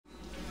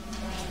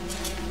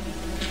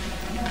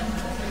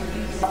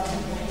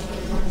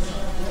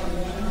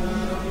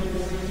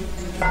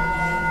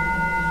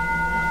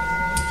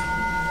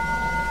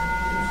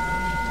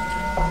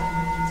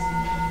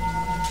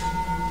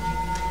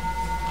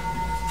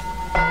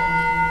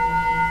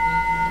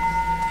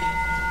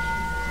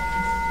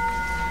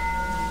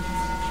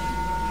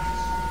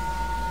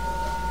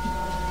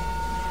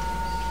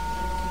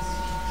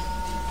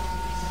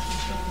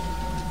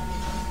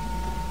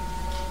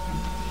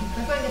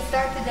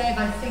today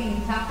by singing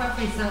the top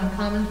country song,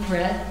 Common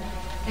Thread,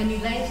 and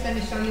Elaine's going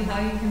to show you how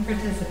you can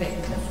participate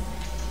in this.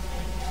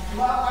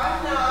 Well,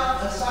 I'm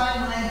not a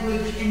sign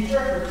language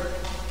interpreter,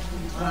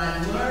 but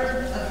I've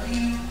learned a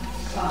few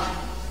signs.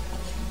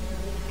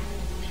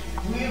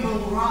 We will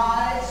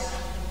rise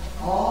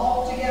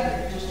all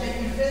together. Just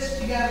take your fists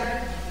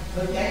together,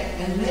 okay,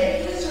 and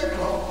make the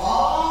circle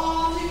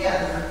all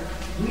together.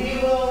 We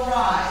will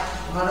rise.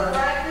 Want to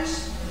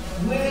practice?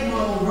 We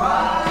will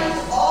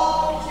rise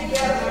all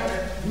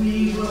together.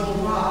 We will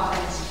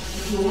rise.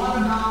 If you want to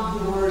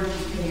mouth the words,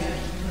 you can.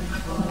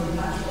 But we're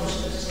not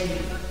supposed to say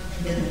it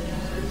in the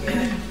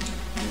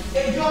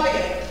enjoy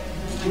it.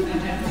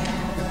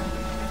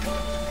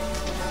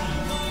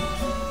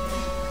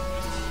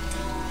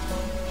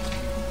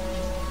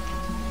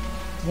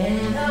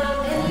 In a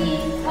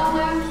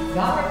many-color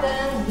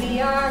garden, we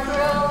are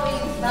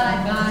growing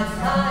side by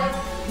side.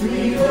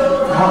 We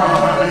will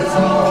rise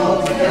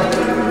all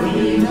together. We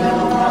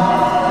will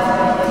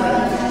rise.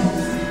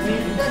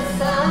 With the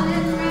sun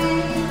and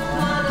rain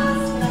on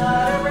us,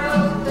 not a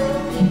road that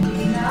we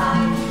deny.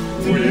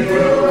 We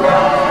will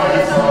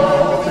rise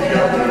all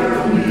together.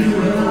 We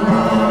will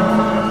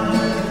rise.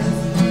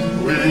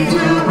 We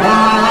will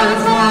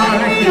rise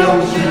like the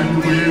ocean.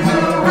 We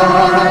will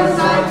rise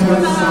like the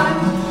sun.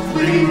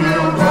 We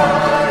will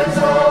rise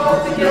all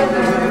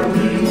together.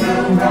 We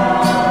will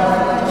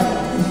rise.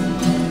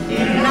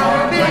 In our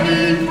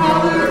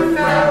many-colored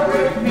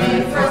fabric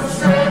made from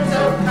strands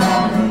of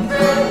common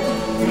thread,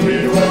 we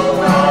will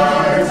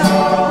rise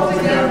all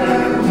together.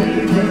 We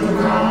will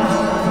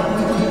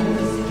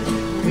rise.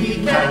 We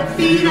can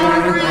feed our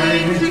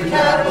grain to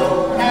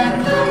cattle,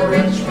 and the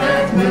rich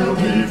man will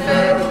be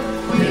fed.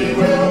 We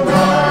will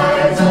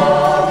rise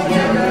all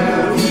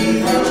together. We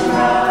will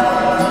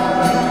rise.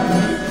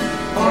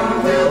 Or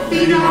we'll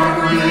feed our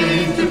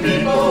grain to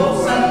people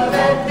so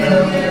that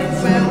millions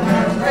will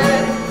have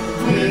bread.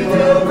 We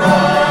will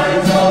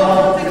rise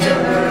all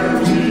together.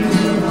 We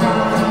will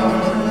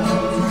rise.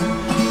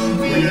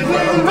 We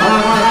will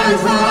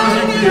rise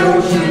like the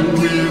ocean.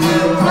 We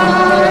will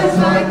rise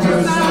like the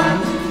sun.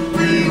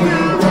 We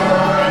will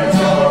rise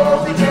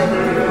all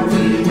together.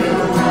 We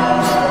will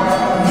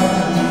rise.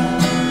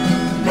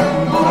 No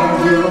more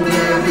will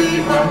there be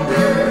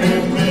hunger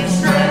in these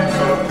strands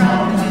of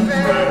common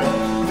thread.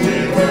 We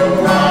will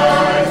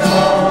rise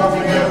all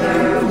together.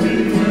 We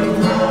will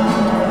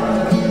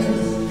rise.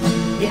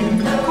 In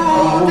the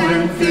cold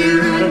and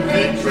fear and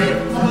hatred,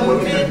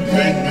 look and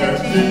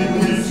dignity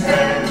we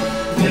stand.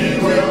 We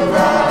will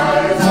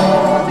rise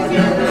all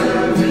together.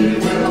 We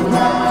will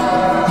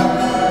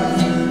rise.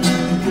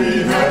 We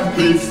have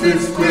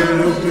pieces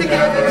quilt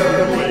together,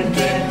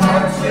 linking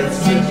hearts with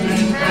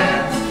stitching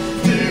hands.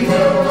 We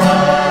will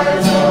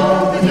rise all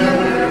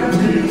together.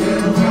 We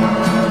will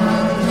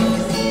rise.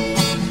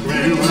 We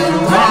will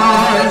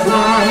rise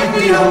like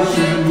the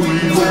ocean. We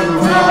will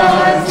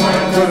rise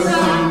like the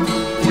sun.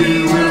 We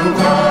will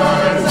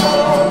rise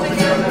all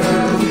together.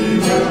 We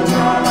will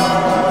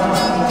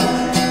rise.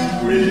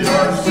 We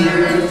are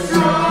spirit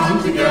strong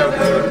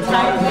together,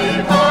 tightly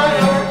by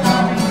our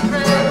common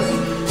threads.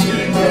 We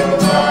will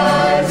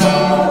rise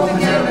all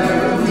together.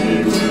 We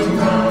will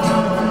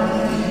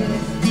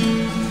rise.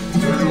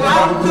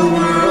 Throughout the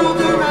world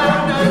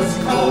around us,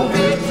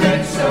 COVID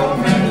takes so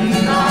many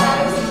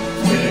lives.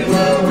 We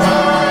will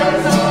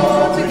rise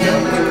all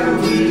together.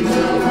 We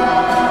will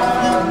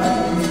rise.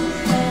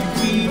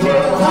 We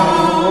will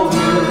all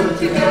work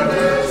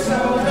together so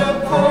the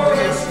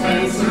poorest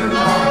may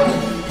survive.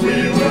 We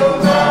will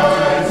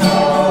rise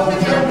all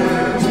together.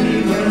 We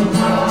will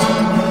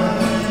rise.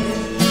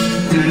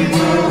 We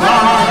will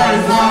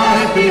rise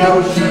like the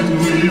ocean.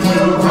 We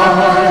will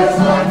rise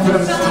like the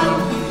sun.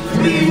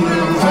 We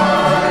will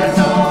rise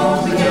all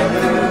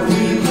together.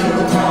 We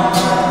will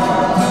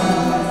rise.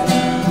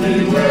 We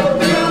will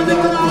build a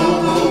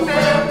global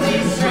family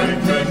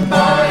strengthened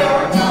by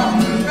our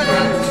common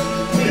threads.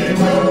 We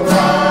will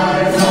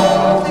rise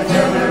all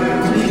together.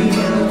 We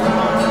will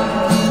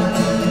rise.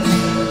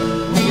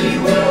 We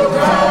will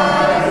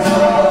rise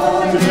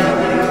all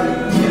together.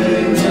 We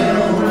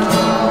will rise.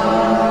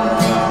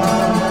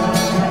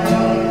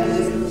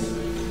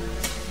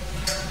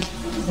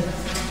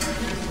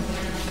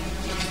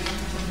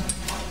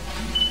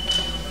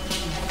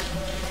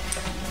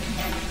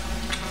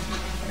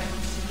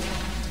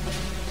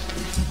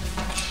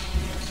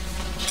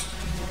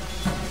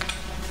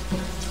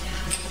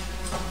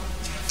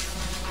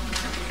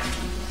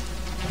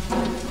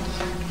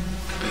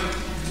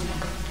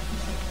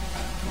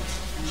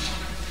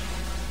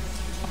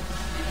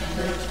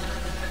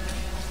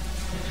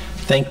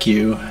 Thank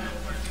you.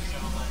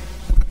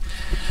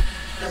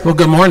 Well,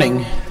 good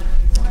morning,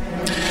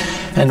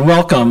 and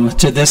welcome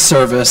to this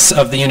service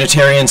of the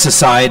Unitarian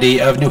Society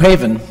of New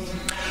Haven.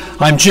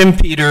 I'm Jim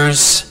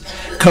Peters,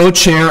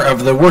 co-chair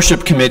of the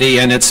Worship Committee,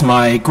 and it's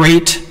my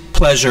great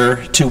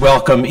pleasure to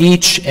welcome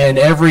each and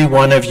every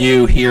one of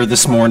you here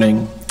this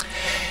morning.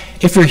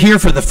 If you're here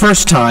for the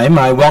first time,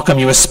 I welcome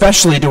you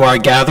especially to our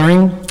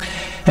gathering,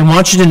 And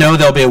want you to know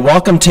there'll be a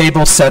welcome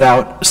table set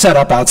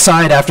up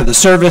outside after the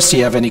service. If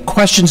you have any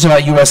questions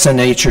about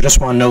USNH or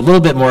just want to know a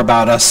little bit more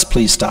about us,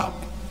 please stop.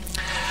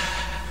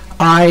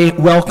 I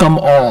welcome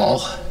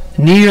all,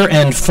 near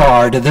and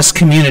far, to this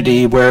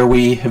community where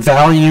we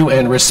value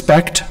and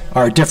respect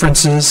our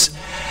differences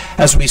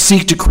as we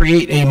seek to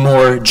create a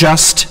more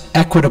just,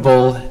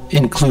 equitable,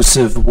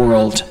 inclusive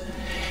world.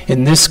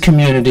 In this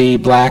community,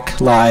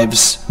 Black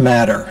Lives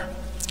Matter.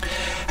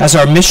 As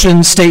our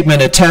mission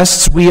statement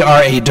attests, we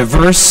are a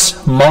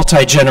diverse,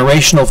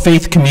 multi-generational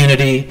faith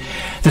community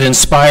that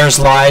inspires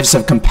lives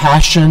of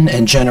compassion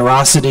and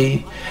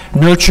generosity,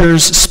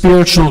 nurtures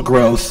spiritual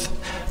growth,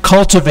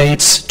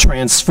 cultivates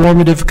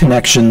transformative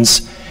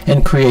connections,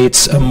 and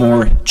creates a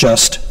more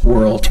just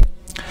world.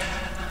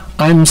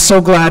 I'm so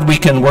glad we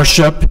can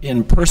worship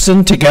in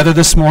person together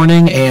this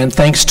morning, and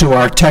thanks to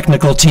our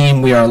technical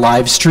team, we are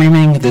live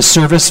streaming this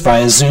service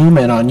via Zoom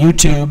and on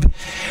YouTube.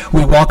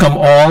 We welcome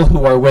all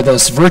who are with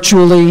us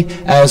virtually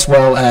as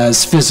well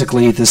as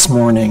physically this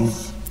morning.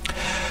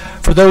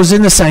 For those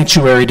in the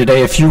sanctuary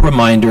today, a few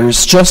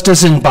reminders. Just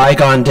as in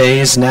bygone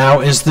days, now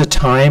is the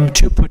time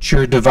to put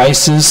your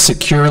devices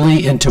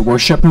securely into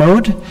worship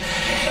mode.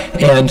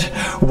 And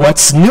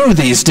what's new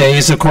these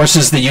days, of course,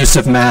 is the use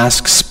of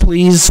masks.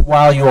 Please,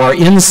 while you are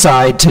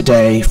inside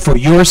today, for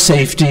your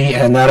safety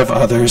and that of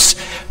others,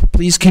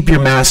 please keep your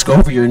mask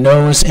over your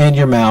nose and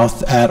your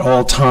mouth at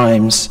all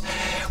times.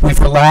 We've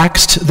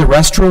relaxed the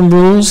restroom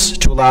rules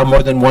to allow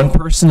more than one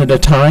person at a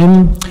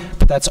time,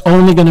 but that's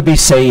only going to be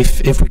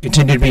safe if we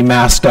continue to be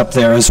masked up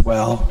there as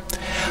well.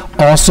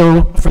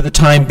 Also, for the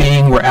time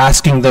being, we're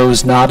asking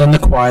those not in the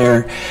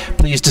choir,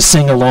 please to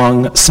sing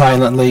along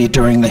silently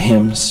during the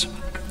hymns.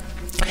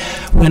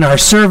 When our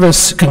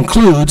service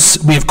concludes,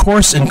 we of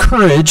course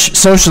encourage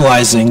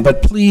socializing,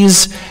 but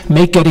please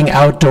make getting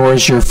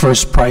outdoors your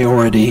first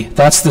priority.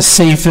 That's the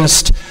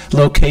safest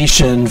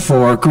location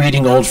for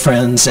greeting old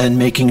friends and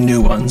making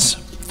new ones.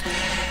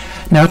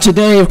 Now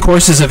today, of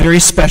course, is a very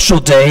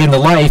special day in the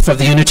life of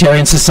the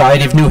Unitarian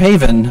Society of New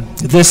Haven.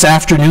 This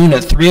afternoon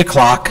at 3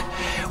 o'clock,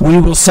 we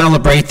will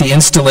celebrate the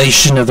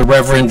installation of the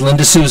Reverend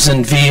Linda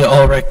Susan V.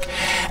 Ulrich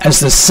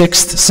as the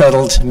 6th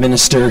settled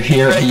minister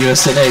here at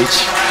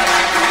USNH.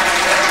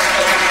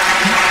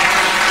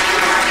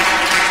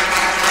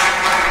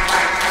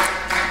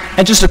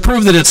 And just to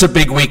prove that it's a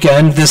big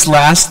weekend, this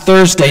last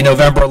Thursday,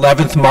 November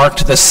 11th,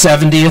 marked the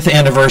 70th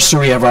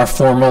anniversary of our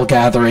formal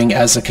gathering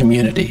as a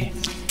community.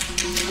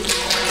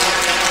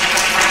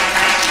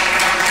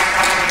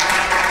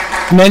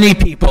 Many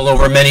people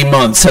over many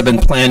months have been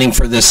planning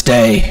for this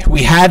day.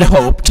 We had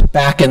hoped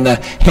back in the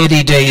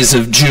heady days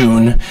of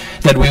June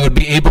that we would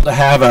be able to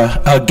have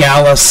a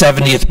gala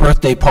 70th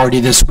birthday party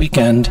this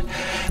weekend.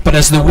 But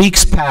as the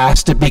weeks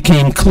passed, it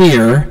became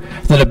clear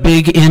that a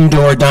big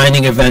indoor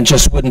dining event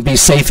just wouldn't be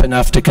safe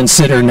enough to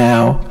consider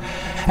now.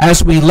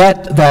 As we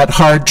let that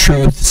hard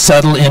truth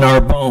settle in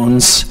our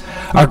bones,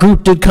 our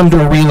group did come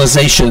to a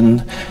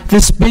realization: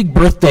 this big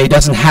birthday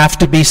doesn't have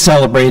to be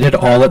celebrated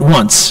all at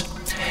once.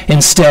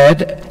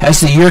 Instead,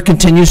 as the year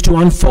continues to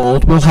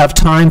unfold, we'll have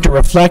time to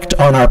reflect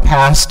on our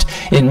past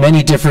in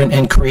many different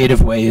and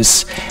creative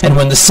ways. And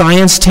when the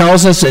science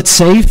tells us it's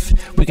safe,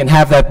 we can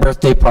have that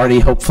birthday party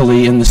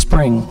hopefully in the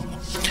spring.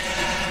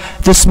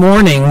 This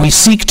morning, we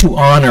seek to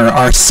honor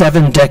our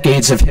 7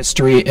 decades of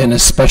history in a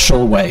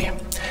special way.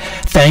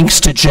 Thanks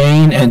to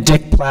Jane and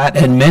Dick Platt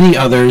and many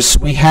others,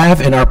 we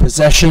have in our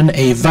possession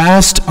a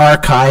vast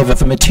archive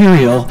of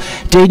material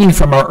dating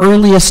from our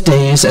earliest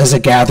days as a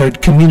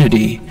gathered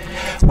community.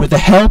 With the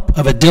help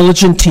of a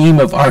diligent team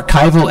of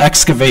archival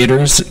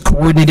excavators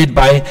coordinated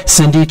by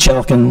Cindy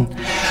Chelkin,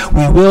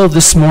 we will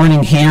this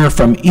morning hear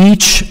from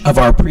each of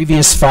our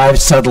previous 5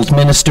 settled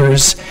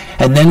ministers,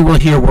 and then we'll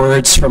hear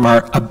words from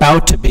our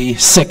about-to-be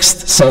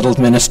 6th settled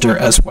minister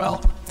as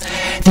well.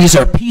 These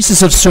are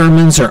pieces of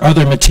sermons or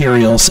other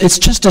materials. It's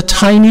just a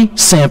tiny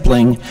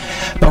sampling,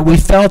 but we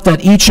felt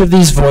that each of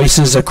these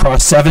voices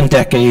across 7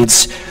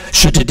 decades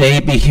should today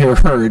be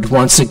heard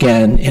once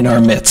again in our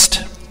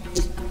midst.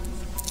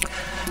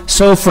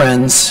 So,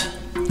 friends,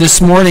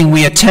 this morning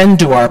we attend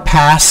to our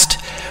past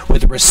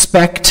with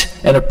respect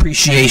and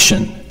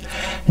appreciation,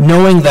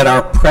 knowing that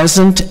our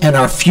present and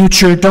our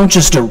future don't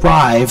just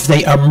arrive,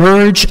 they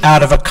emerge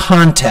out of a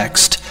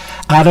context,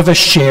 out of a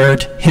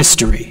shared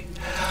history.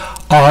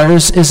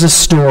 Ours is a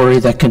story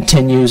that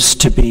continues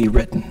to be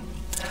written.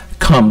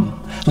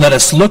 Come, let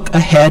us look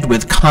ahead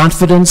with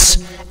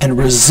confidence and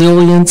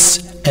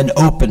resilience and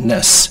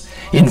openness,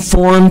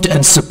 informed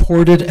and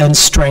supported and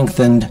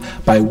strengthened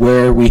by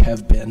where we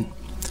have been.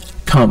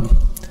 Come,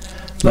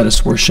 let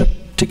us worship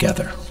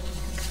together.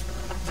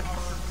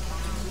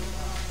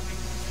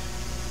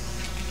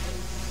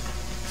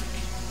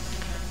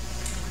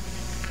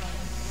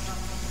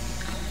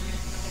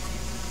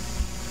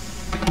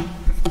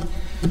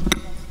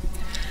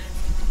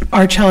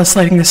 Our chalice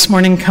lighting this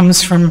morning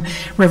comes from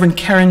Reverend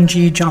Karen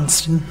G.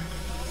 Johnston.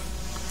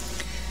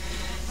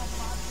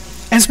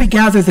 As we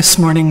gather this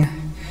morning,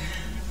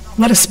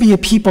 let us be a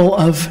people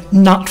of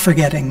not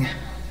forgetting.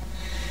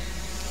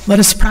 Let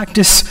us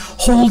practice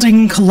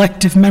holding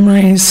collective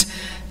memories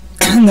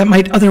that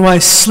might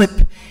otherwise slip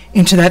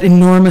into that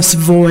enormous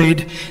void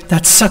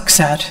that sucks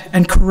at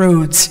and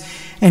corrodes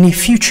any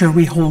future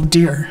we hold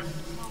dear.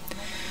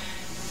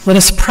 Let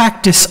us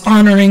practice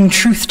honoring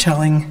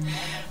truth-telling,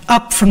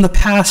 up from the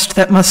past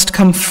that must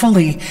come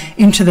fully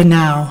into the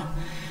now,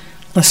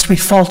 lest we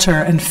falter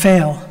and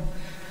fail,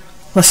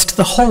 lest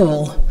the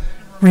whole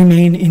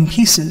remain in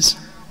pieces.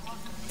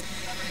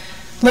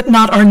 Let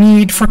not our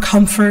need for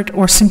comfort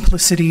or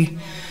simplicity,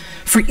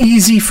 for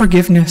easy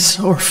forgiveness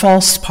or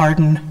false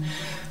pardon,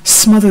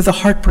 smother the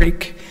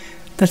heartbreak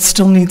that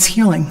still needs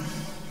healing.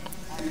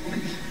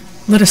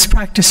 Let us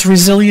practice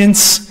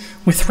resilience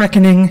with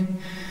reckoning.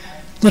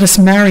 Let us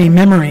marry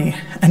memory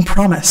and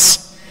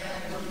promise.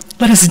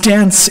 Let us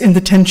dance in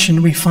the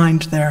tension we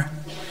find there.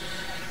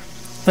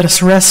 Let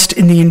us rest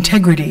in the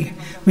integrity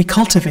we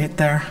cultivate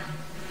there.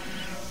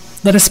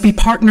 Let us be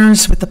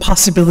partners with the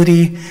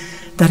possibility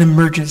that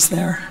emerges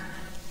there.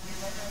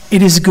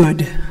 It is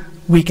good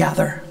we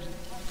gather.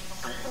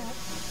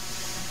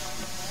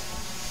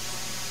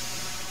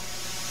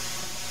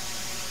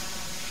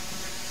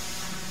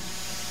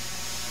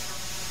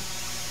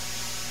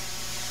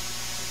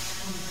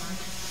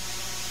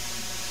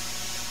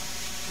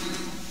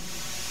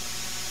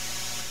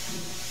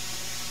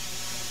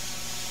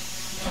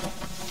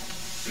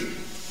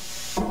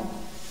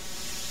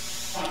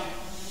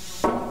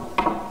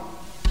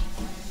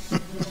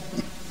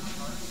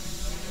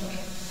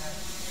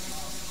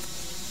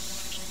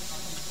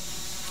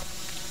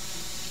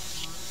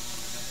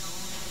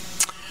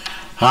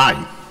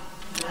 Hi,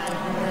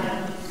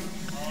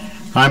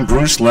 I'm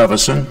Bruce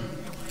Levison.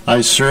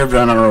 I served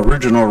on our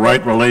original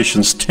Right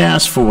Relations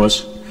Task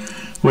Force,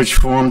 which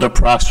formed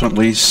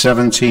approximately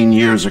 17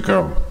 years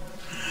ago.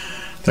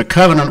 The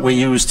covenant we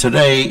use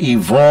today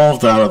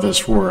evolved out of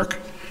this work,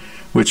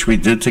 which we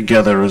did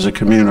together as a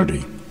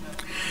community.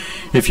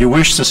 If you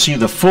wish to see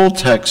the full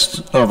text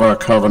of our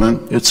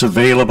covenant, it's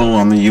available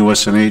on the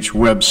USNH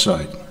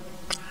website.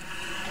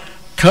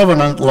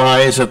 Covenant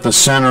lies at the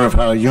center of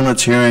how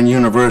Unitarian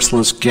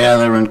Universalists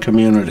gather in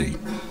community.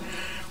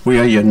 We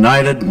are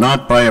united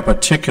not by a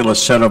particular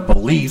set of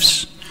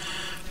beliefs,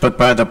 but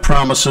by the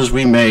promises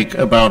we make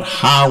about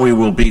how we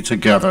will be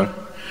together,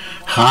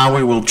 how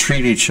we will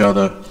treat each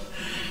other,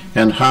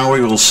 and how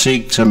we will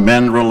seek to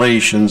mend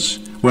relations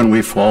when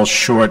we fall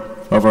short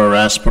of our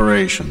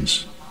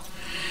aspirations.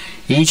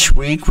 Each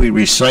week we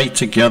recite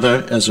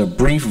together as a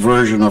brief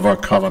version of our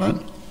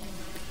covenant.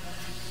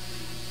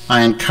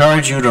 I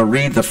encourage you to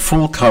read the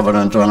full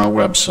covenant on our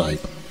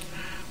website.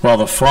 While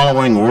the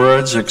following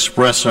words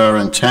express our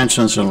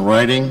intentions in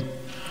writing,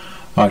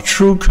 our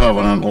true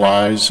covenant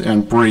lies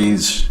and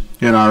breathes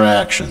in our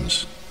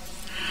actions.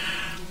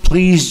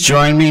 Please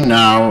join me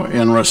now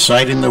in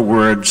reciting the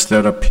words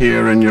that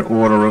appear in your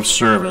order of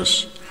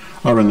service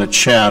or in the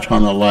chat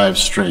on the live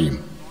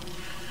stream.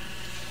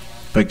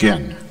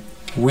 Begin.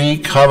 We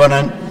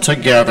covenant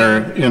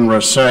together in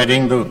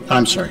reciting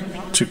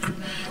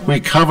we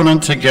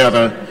covenant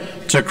together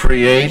to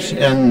create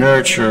and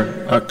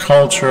nurture a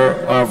culture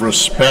of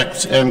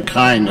respect and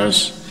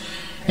kindness,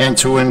 and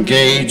to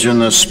engage in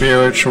the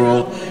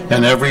spiritual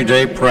and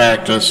everyday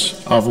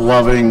practice of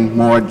loving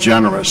more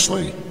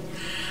generously.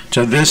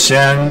 To this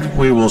end,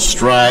 we will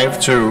strive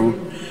to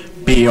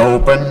be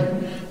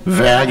open,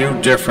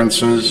 value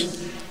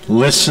differences,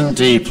 listen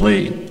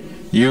deeply,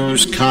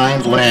 use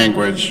kind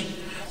language,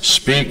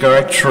 speak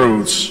our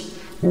truths,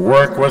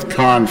 work with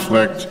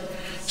conflict,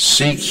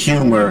 seek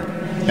humor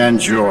and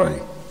joy.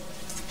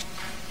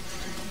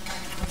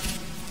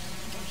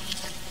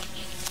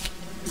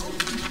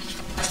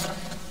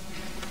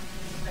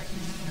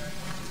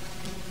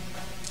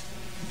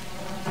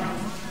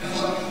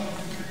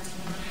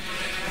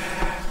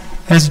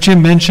 As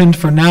Jim mentioned,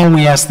 for now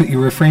we ask that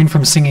you refrain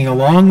from singing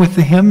along with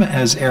the hymn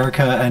as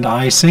Erica and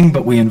I sing,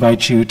 but we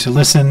invite you to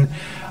listen,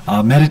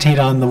 meditate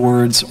on the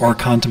words, or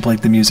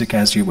contemplate the music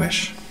as you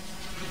wish.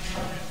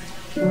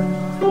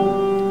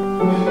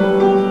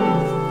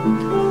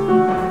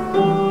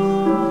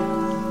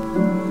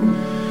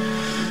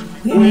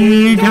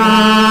 We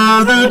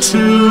gather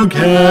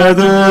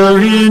together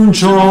in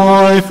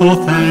joyful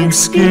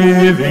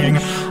thanksgiving,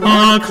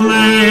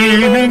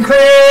 acclaiming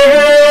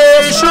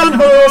creation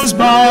whose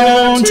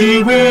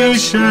bounty we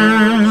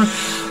share.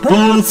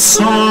 Both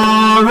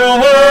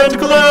sorrow and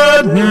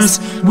gladness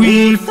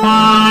we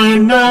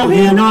find now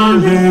in our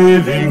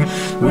living.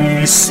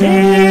 We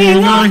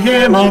sing a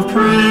hymn of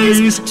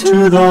praise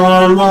to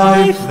the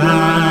life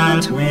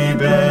that we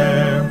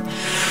bear.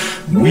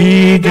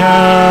 We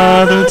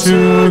gather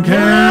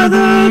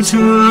together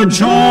to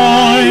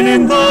join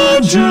in the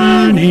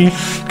journey,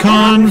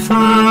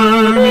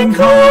 confirming,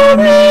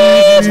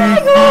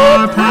 committing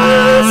our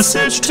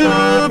passage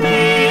to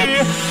be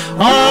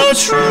a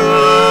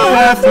true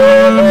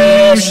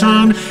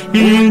affirmation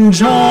in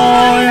joy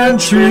and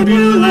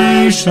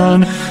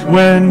tribulation,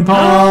 when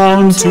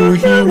bound to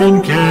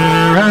human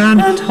care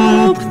and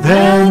hope,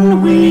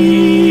 then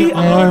we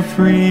are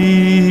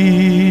free.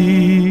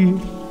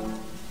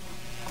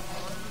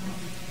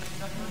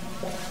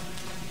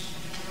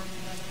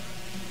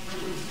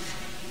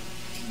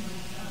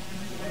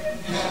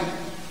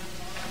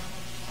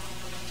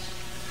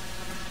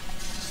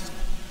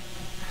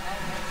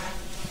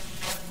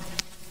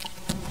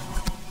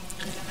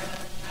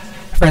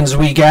 Friends,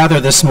 we gather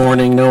this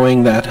morning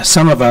knowing that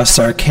some of us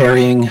are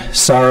carrying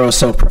sorrow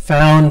so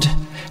profound,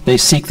 they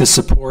seek the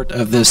support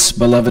of this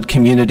beloved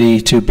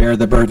community to bear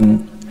the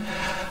burden.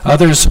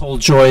 Others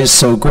hold joys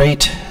so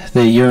great,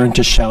 they yearn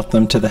to shout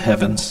them to the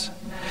heavens.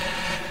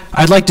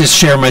 I'd like to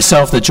share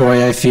myself the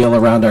joy I feel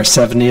around our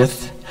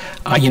 70th.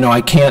 I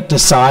can't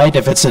decide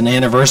if it's an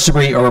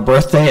anniversary or a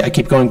birthday. I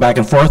keep going back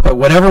and forth, but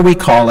whatever we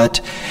call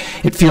it,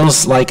 it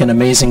feels like an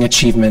amazing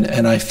achievement,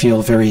 and I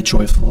feel very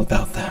joyful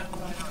about that.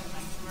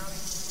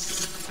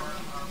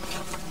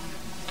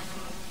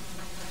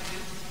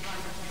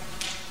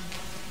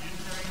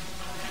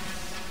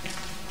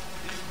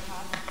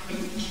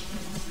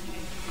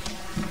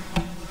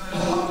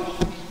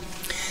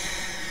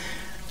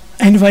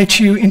 I invite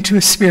you into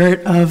a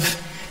spirit of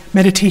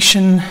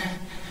meditation,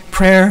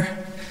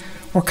 prayer,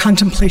 or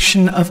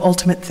contemplation of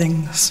ultimate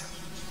things.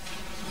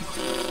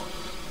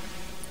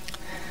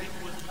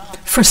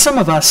 For some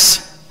of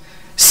us,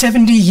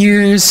 70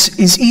 years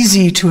is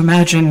easy to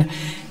imagine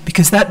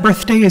because that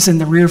birthday is in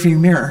the rearview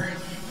mirror.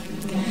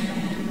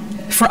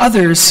 For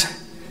others,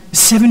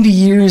 70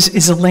 years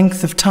is a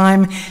length of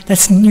time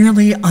that's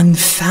nearly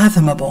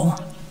unfathomable.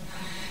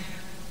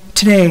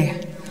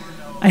 Today,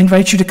 I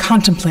invite you to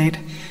contemplate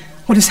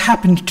what has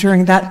happened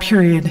during that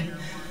period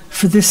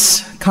for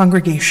this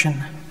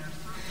congregation.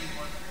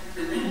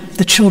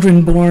 The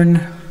children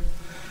born,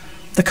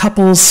 the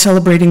couples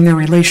celebrating their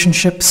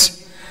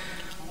relationships,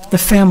 the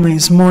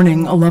families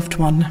mourning a loved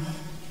one,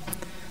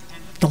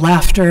 the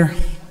laughter,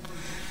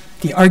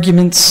 the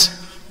arguments,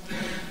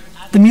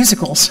 the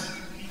musicals,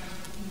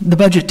 the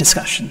budget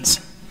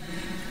discussions,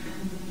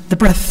 the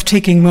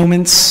breathtaking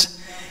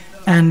moments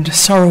and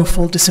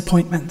sorrowful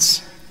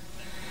disappointments,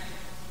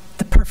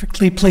 the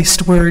perfectly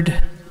placed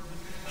word,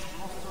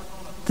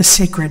 the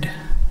sacred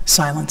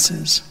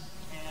silences.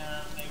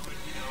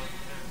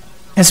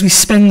 As we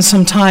spend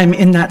some time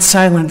in that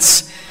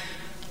silence,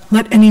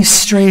 let any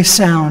stray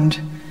sound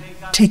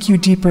take you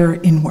deeper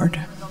inward.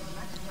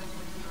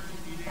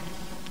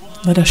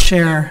 Let us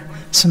share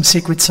some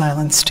sacred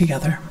silence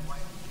together.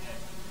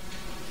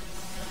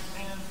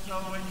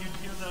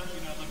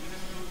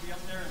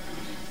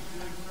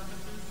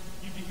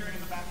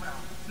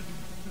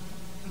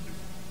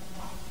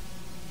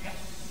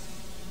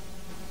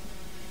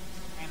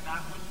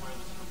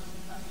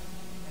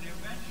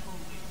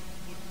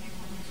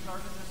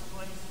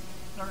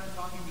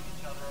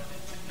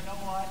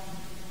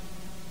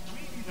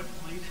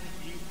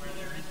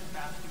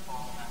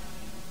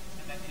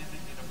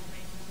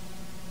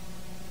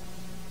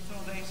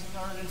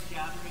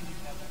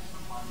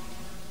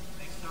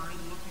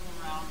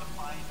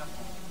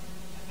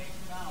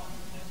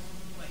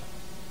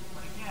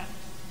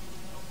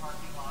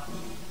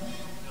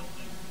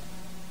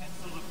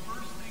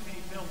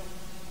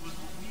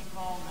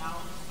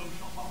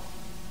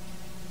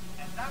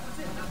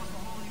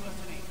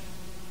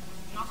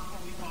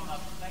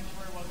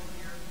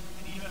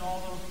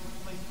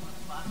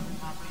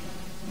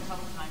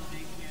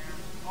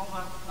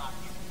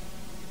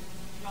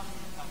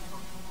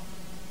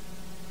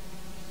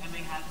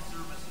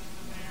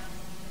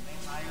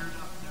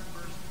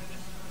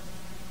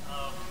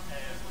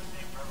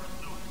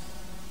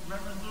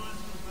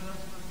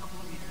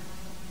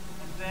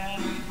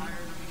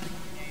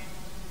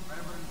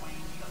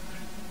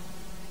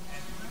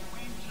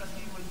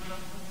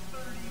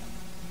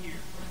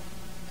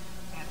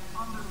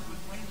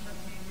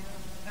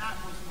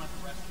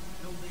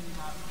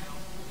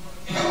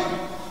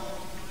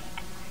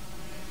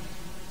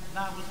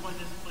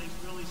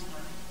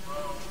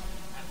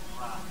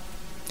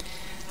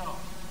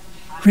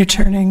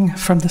 Returning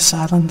from the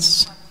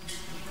silence,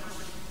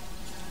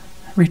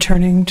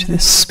 returning to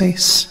this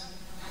space,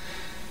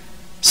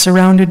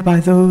 surrounded by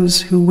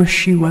those who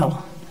wish you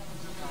well.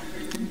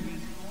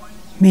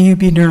 May you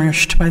be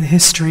nourished by the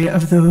history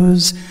of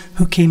those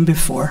who came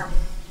before.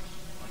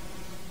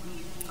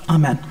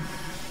 Amen.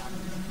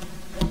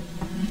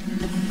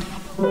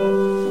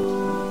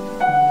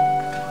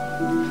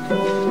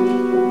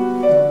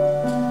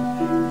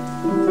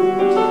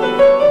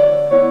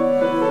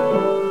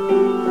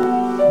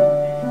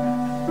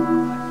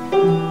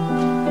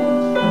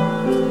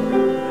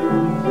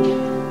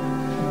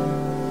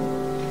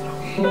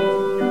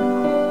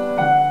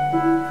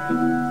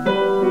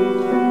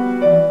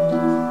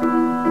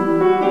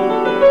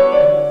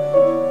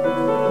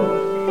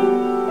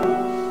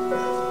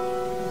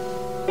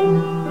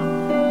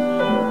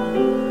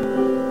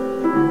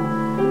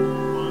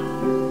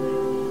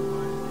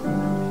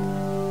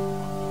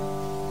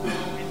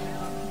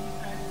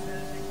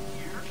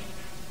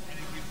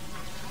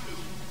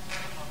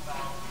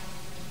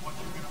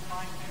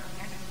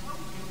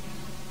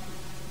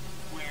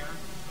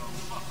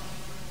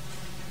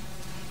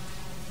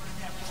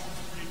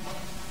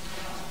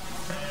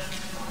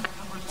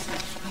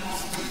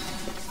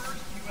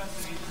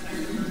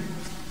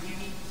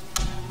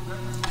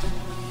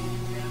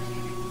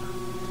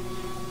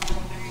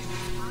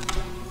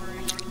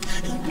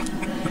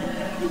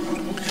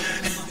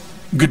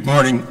 Good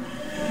morning.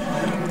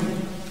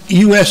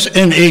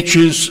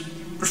 USNH's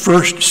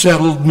first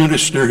settled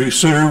minister who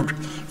served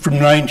from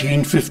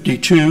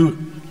 1952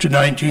 to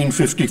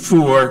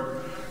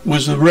 1954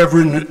 was the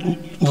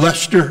Reverend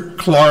Lester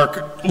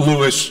Clark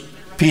Lewis,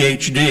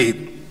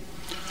 Ph.D.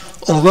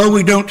 Although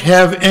we don't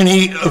have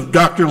any of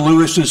Dr.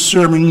 Lewis's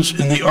sermons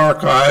in the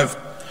archive,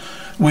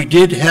 we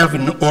did have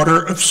an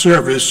order of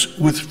service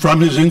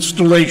from his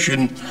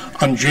installation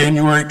on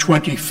January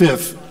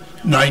 25th,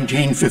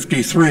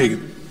 1953.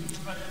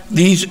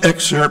 These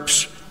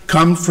excerpts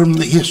come from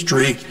the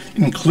history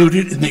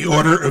included in the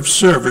order of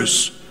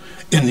service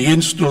in the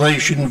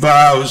installation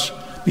vows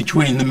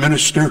between the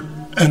minister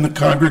and the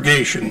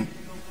congregation.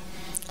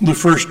 The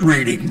first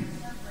reading.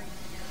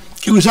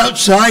 It was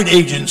outside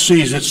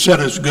agencies that set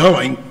us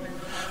going.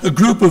 A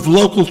group of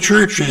local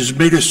churches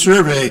made a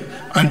survey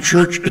on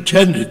church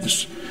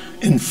attendance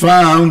and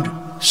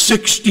found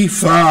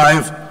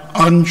 65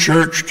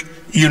 unchurched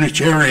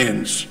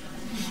Unitarians.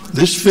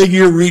 This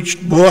figure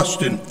reached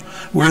Boston,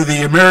 where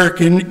the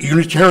American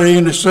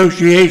Unitarian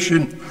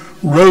Association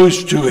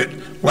rose to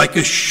it like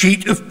a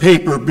sheet of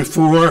paper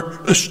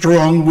before a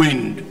strong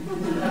wind.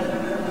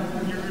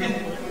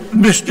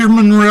 Mr.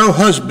 Monroe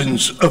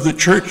Husbands of the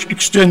Church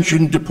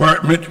Extension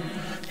Department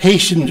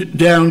hastened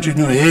down to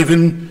New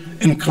Haven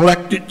and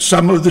collected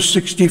some of the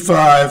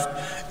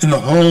 65 in the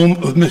home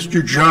of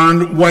Mr.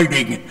 John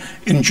Whiting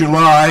in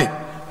July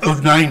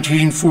of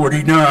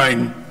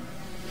 1949.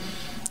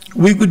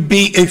 We would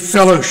be a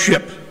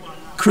fellowship,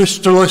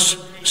 Christolus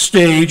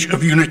stage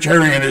of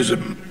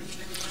Unitarianism.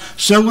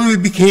 So we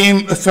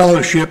became a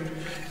fellowship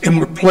and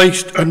were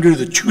placed under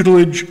the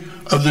tutelage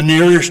of the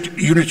nearest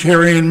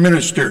Unitarian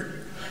minister,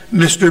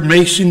 Mr.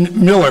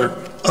 Mason Miller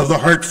of the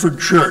Hartford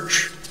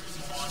Church.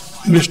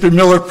 Mr.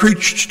 Miller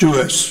preached to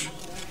us,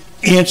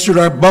 answered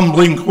our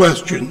bumbling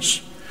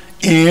questions,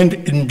 and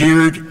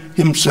endeared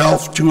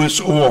himself to us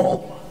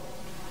all.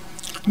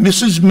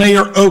 Mrs.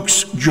 Mayor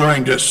Oakes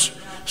joined us,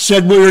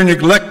 said we were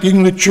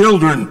neglecting the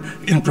children,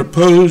 and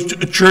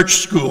proposed a church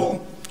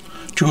school.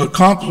 To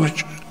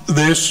accomplish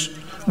this,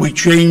 we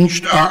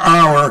changed our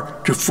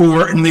hour to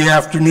 4 in the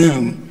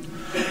afternoon.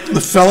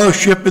 The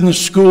fellowship and the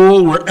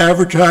school were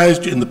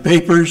advertised in the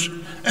papers,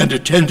 and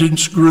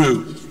attendance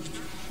grew.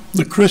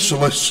 The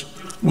chrysalis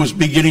was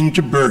beginning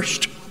to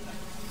burst.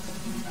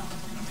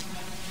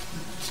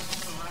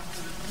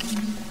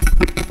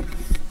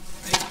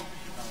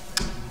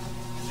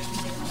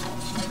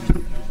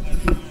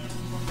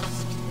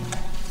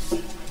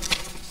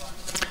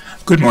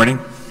 Good morning.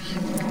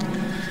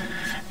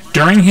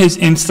 During his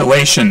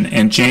installation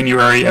in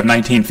January of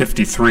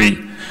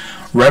 1953,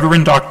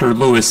 Reverend Dr.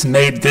 Lewis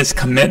made this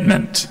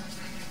commitment.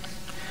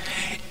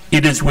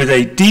 It is with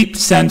a deep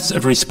sense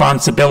of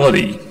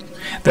responsibility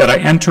that I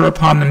enter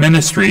upon the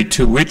ministry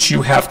to which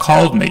you have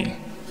called me.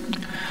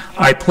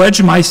 I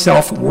pledge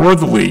myself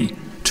worthily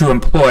to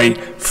employ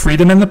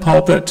freedom in the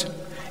pulpit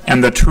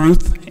and the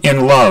truth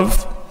in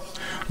love,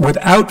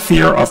 without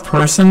fear of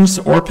persons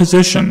or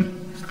position,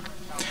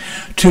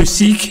 to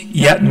seek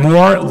yet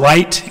more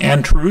light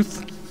and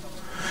truth,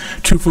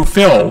 to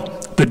fulfill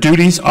the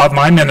duties of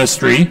my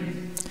ministry,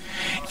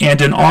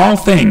 and in all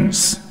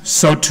things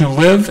so to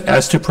live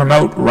as to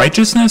promote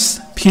righteousness,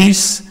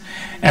 peace,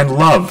 and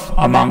love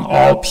among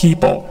all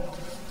people.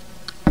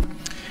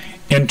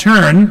 In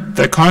turn,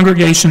 the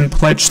congregation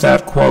pledged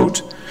that,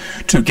 quote,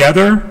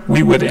 together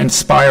we would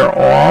inspire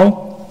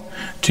all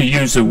to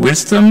use the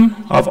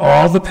wisdom of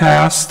all the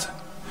past,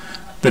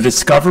 the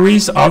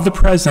discoveries of the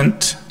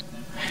present,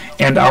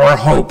 and our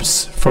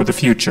hopes for the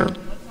future.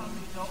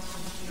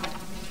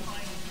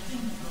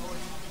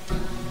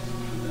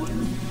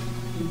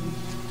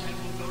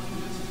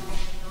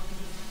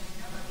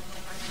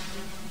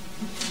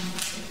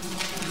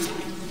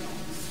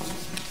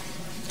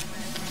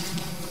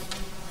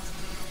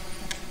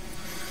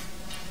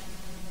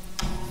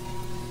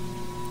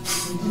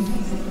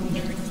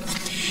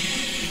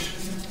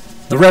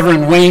 The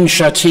Reverend Wayne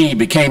Chattee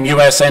became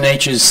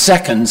USNH's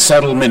second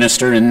settled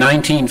minister in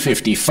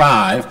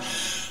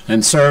 1955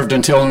 and served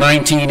until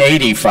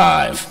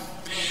 1985.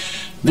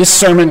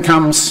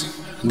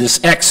 This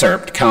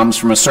excerpt comes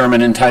from a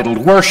sermon entitled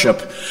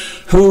Worship,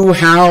 Who,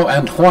 How,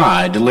 and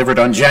Why, delivered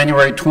on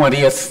January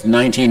 20th,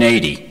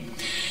 1980.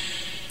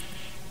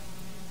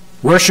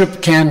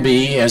 Worship can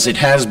be, as it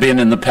has been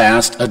in the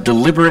past, a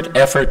deliberate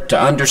effort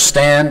to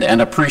understand and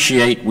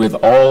appreciate with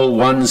all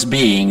one's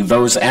being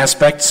those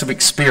aspects of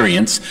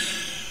experience,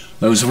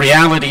 those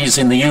realities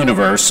in the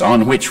universe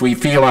on which we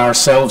feel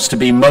ourselves to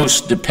be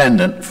most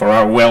dependent for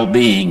our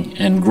well-being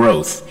and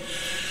growth.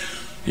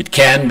 It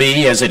can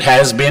be, as it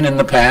has been in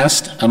the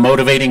past, a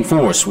motivating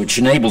force which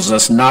enables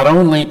us not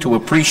only to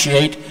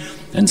appreciate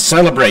and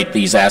celebrate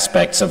these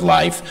aspects of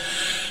life,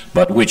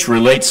 but which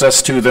relates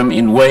us to them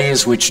in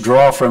ways which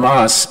draw from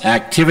us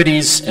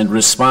activities and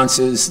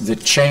responses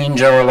that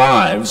change our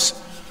lives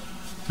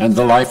and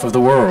the life of the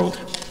world.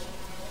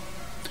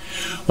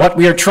 What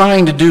we are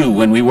trying to do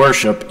when we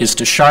worship is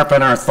to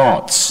sharpen our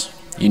thoughts,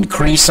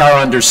 increase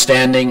our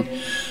understanding,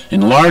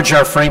 enlarge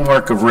our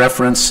framework of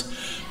reference,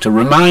 to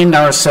remind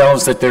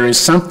ourselves that there is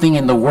something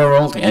in the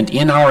world and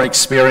in our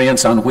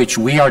experience on which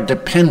we are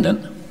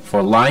dependent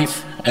for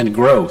life and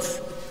growth,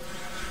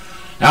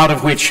 out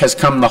of which has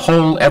come the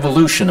whole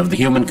evolution of the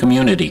human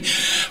community,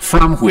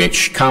 from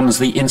which comes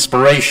the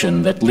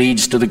inspiration that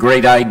leads to the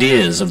great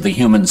ideas of the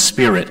human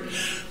spirit,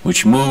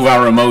 which move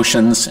our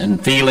emotions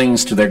and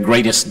feelings to their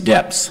greatest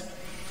depths,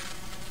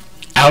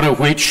 out of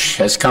which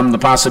has come the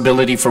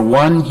possibility for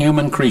one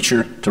human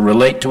creature to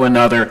relate to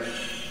another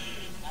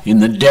in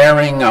the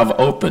daring of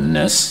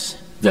openness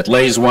that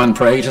lays one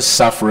prey to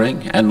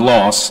suffering and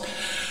loss,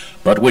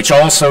 but which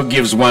also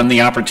gives one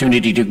the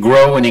opportunity to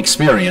grow in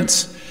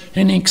experience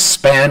and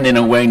expand in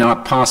a way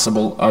not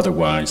possible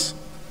otherwise.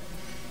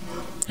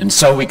 And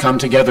so we come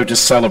together to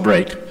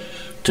celebrate,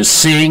 to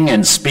sing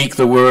and speak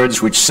the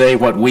words which say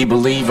what we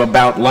believe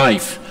about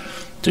life,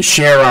 to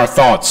share our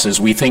thoughts as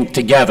we think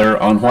together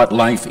on what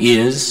life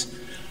is,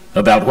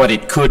 about what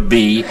it could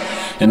be,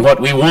 and what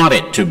we want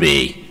it to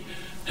be,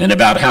 and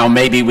about how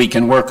maybe we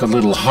can work a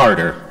little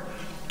harder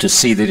to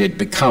see that it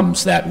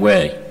becomes that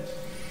way.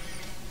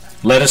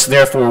 Let us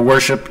therefore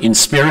worship in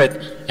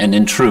spirit and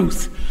in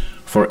truth,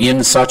 for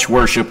in such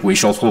worship we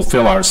shall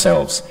fulfill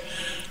ourselves.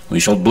 We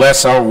shall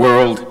bless our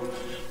world,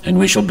 and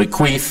we shall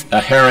bequeath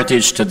a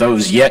heritage to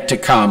those yet to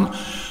come,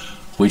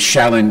 which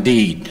shall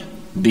indeed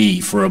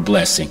be for a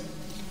blessing.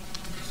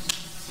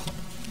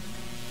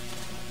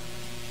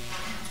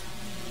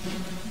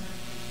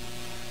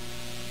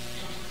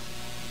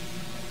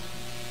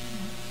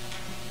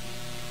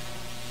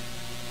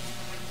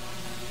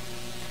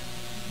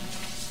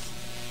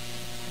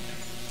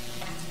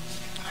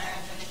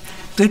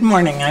 Good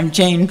morning, I'm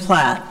Jane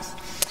Platt.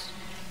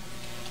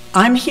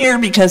 I'm here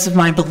because of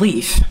my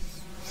belief.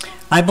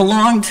 I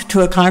belonged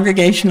to a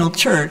congregational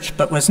church,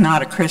 but was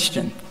not a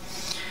Christian.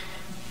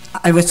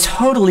 I was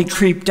totally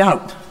creeped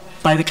out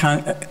by the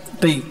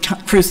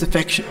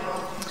crucifixion.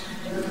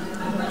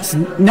 I was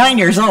 9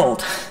 years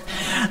old.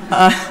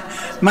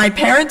 My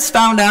parents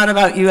found out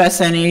about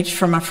USNH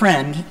from a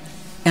friend,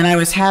 and I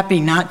was happy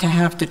not to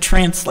have to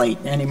translate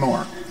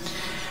anymore.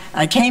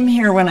 I came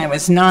here when I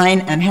was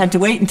 9 and had to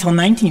wait until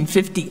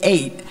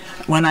 1958,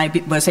 when I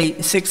was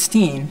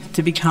 16,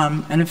 to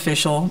become an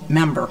official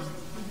member.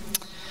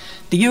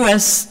 The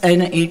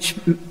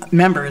USNH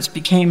members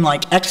became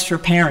like extra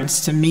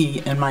parents to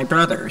me and my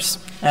brothers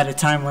at a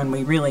time when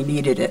we really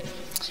needed it.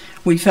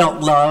 We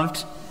felt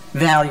loved,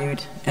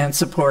 valued, and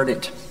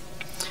supported.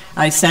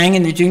 I sang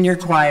in the junior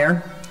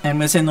choir and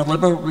was in the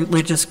liberal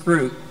religious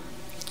group,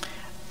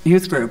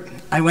 youth group.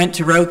 I went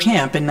to Roe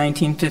Camp in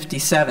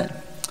 1957.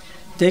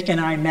 Dick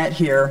and I met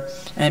here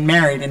and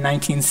married in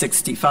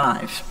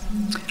 1965.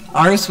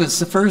 Ours was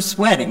the first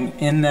wedding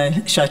in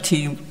the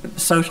Chatti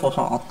Social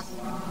Hall.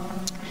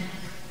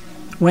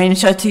 Wayne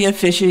Chatti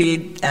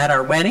officiated at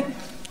our wedding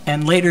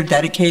and later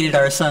dedicated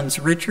our sons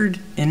Richard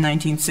in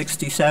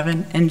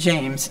 1967 and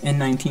James in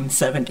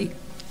 1970.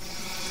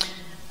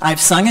 I've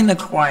sung in the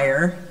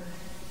choir,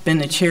 been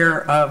the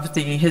chair of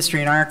the History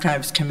and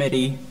Archives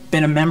Committee,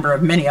 been a member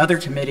of many other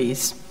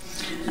committees.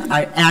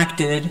 I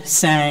acted,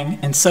 sang,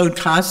 and sewed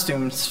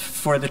costumes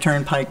for the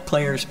Turnpike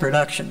Players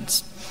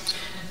productions.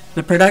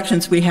 The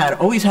productions we had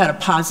always had a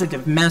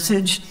positive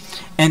message,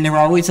 and there were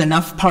always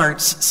enough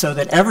parts so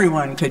that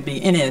everyone could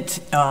be in it,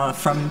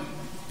 from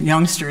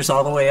youngsters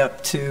all the way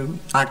up to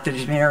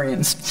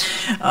octogenarians.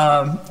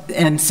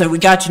 And so we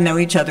got to know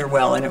each other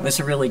well, and it was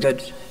a really good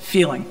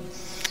feeling.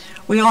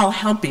 We all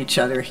help each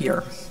other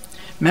here.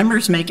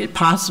 Members make it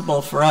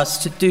possible for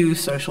us to do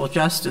social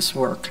justice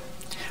work.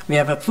 We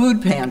have a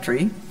food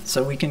pantry,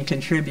 so we can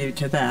contribute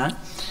to that.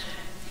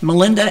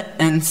 Melinda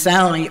and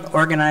Sally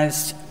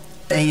organized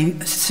a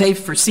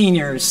Safe for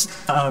Seniors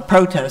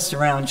protest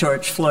around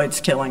George Floyd's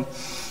killing,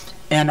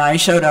 and I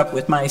showed up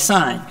with my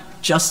sign,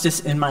 Justice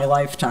in My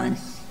Lifetime.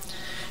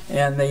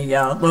 And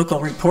the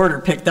local reporter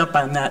picked up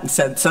on that and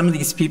said, some of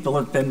these people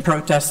have been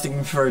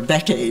protesting for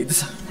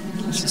decades,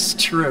 which is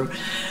true.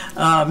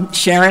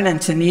 Sharon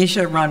and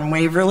Tanisha run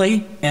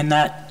Waverly, and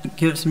that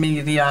gives me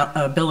the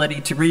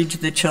ability to read to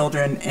the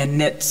children and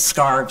knit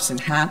scarves and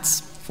hats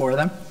for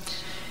them.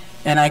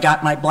 And I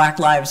got my Black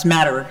Lives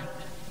Matter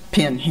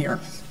pin here.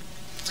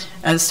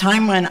 As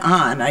time went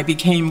on, I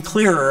became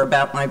clearer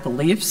about my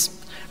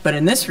beliefs, but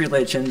in this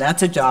religion,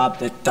 that's a job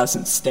that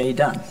doesn't stay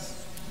done.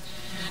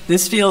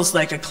 This feels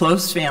like a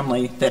close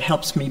family that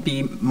helps me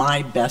be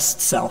my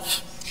best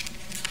self.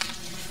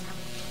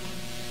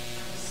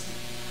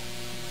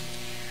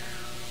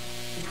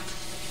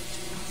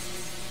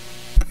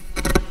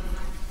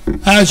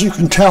 As you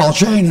can tell,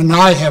 Jane and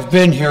I have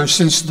been here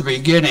since the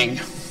beginning.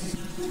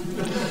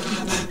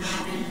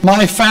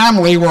 My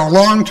family were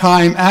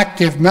longtime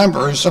active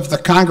members of the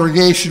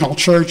Congregational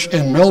Church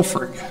in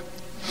Milford.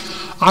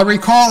 I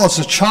recall as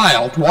a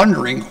child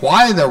wondering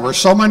why there were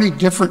so many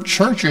different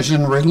churches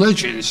and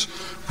religions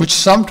which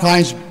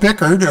sometimes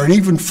bickered or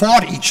even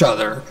fought each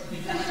other.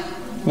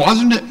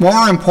 Wasn't it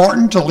more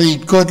important to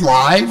lead good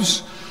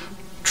lives,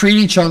 treat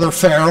each other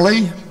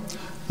fairly,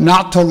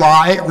 not to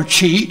lie or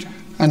cheat,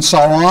 and so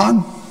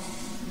on?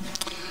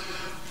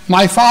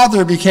 My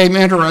father became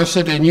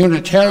interested in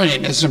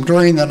Unitarianism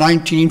during the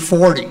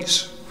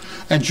 1940s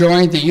and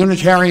joined the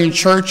Unitarian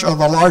Church of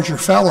the Larger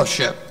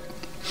Fellowship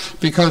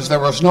because there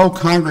was no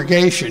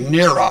congregation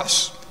near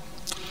us.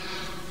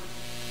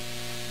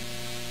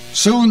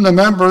 Soon the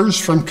members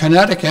from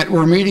Connecticut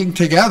were meeting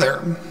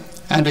together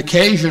and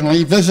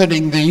occasionally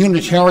visiting the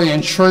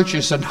Unitarian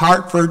churches in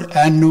Hartford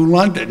and New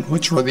London,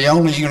 which were the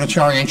only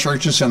Unitarian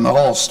churches in the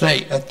whole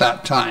state at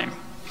that time.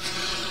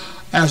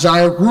 As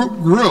our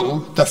group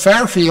grew, the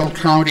Fairfield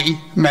County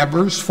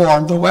members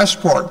formed the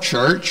Westport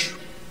Church,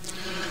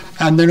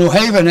 and the New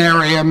Haven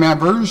area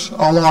members,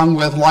 along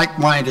with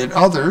like-minded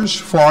others,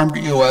 formed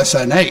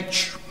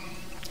USNH.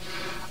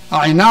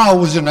 I now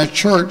was in a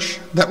church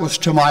that was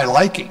to my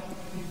liking.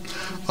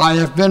 I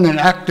have been an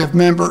active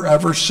member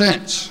ever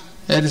since.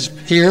 It is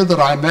here that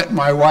I met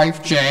my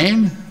wife,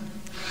 Jane,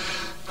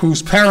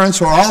 whose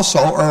parents were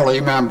also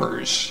early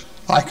members.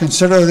 I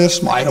consider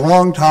this my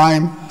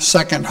longtime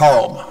second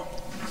home.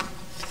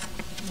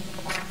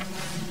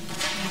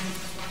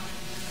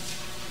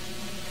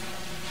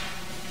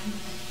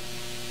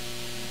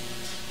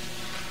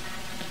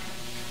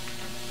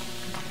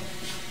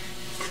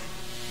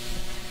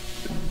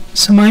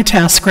 So my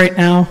task right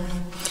now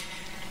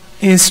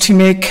is to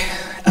make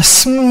a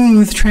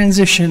smooth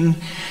transition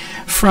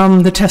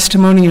from the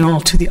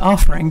testimonial to the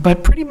offering,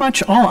 but pretty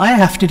much all I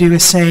have to do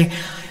is say,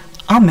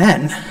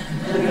 Amen.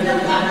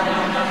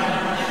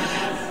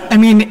 I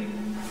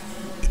mean,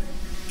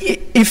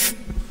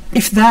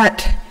 if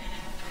that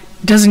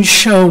doesn't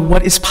show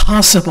what is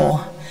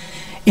possible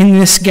in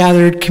this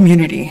gathered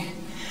community,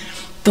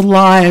 the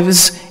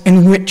lives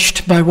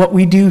enriched by what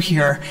we do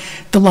here,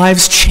 the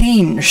lives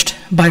changed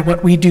by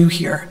what we do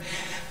here,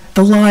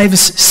 the lives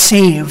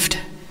saved,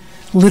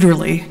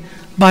 literally,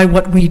 by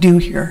what we do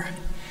here,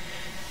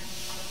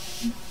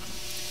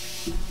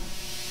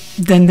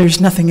 then there's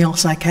nothing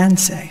else I can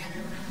say.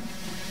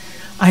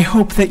 I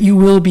hope that you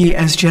will be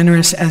as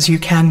generous as you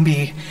can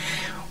be.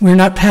 We're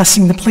not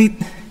passing the plate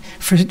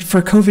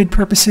for COVID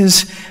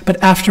purposes,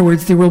 but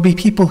afterwards there will be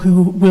people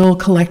who will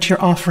collect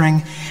your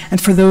offering. And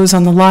for those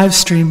on the live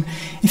stream,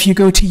 if you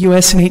go to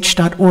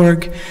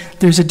usnh.org,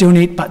 there's a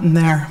donate button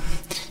there.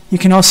 You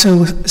can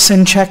also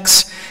send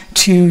checks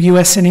to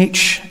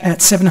USNH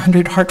at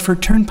 700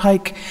 Hartford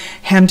Turnpike,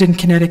 Hamden,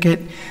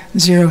 Connecticut,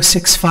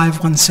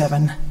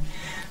 06517.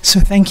 So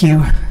thank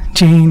you,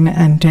 Jane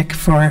and Dick,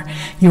 for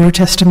your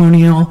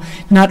testimonial,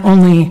 not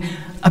only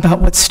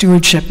about what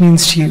stewardship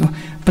means to you,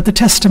 but the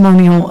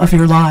testimonial of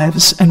your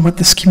lives and what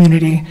this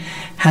community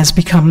has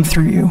become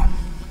through you.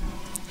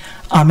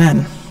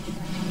 Amen.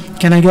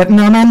 Can I get an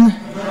amen?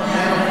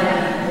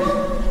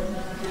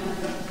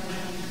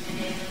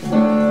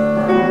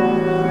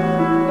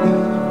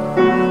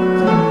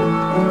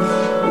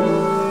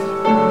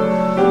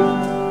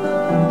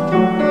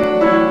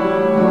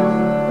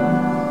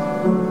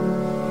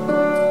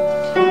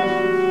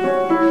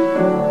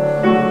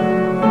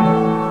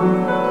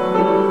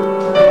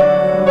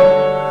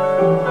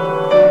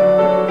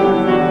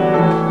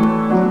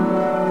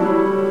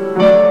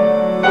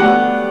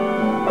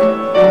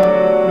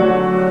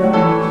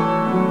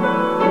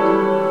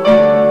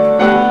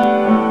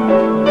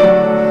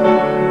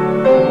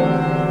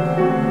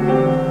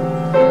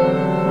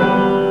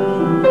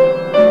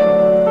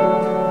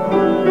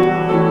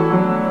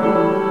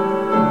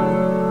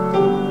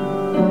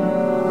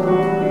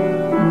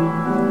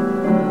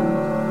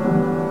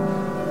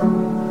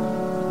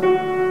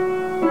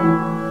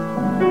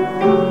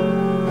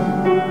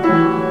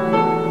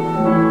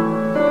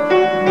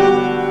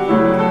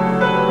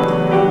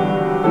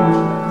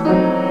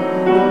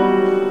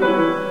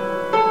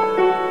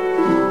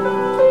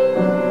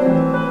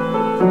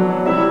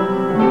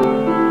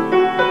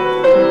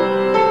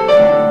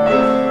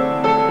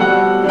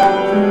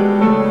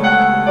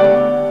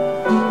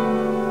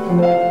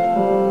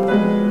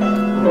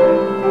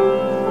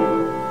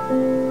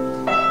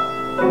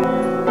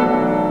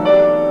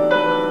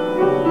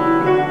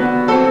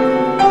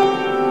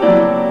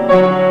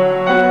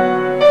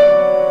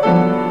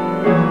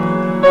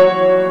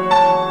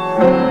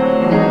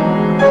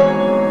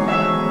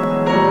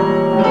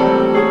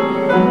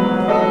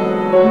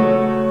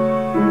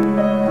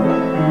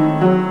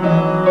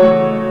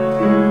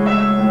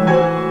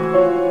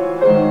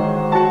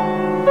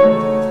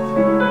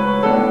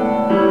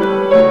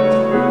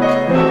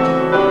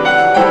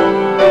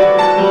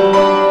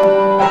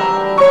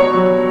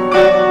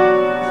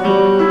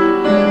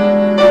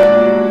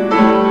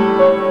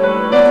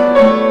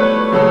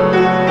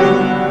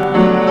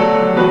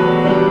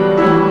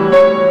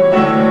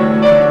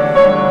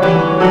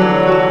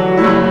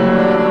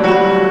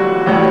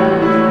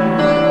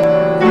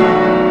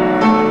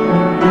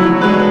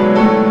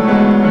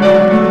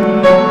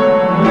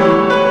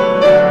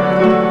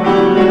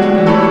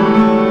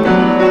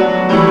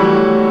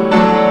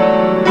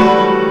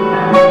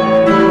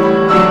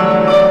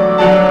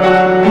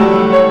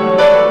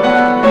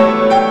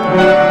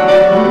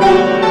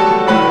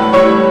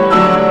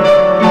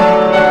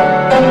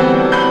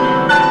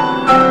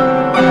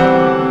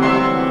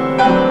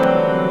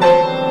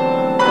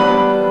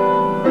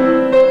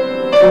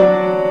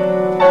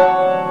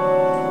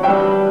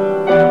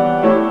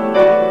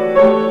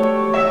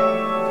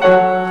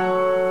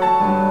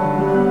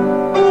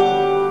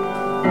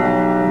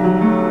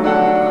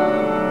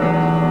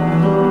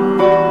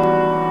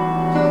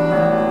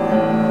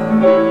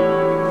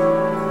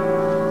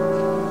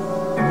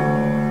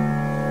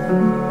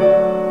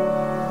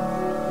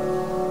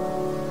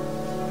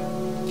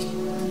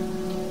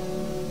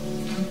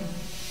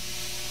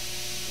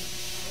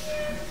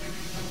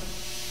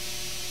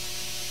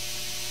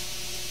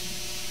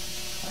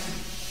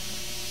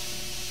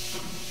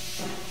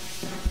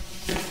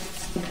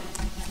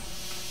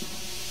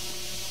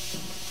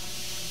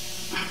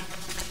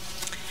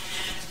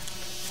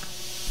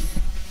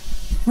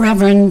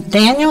 Reverend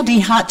Daniel D.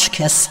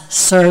 Hotchkiss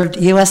served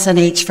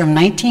USNH from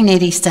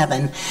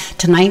 1987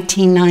 to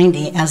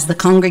 1990 as the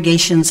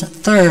congregation's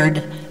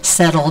third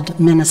settled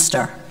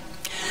minister.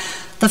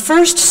 The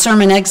first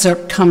sermon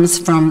excerpt comes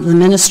from the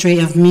Ministry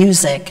of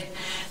Music,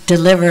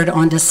 delivered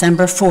on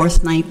December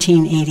 4th,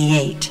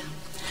 1988.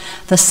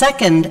 The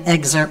second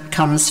excerpt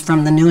comes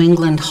from the New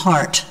England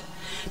Heart,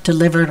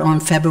 delivered on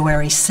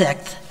February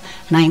 6th,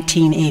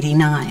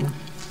 1989.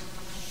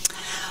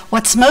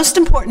 What's most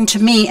important to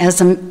me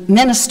as a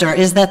minister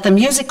is that the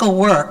musical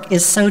work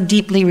is so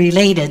deeply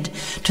related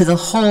to the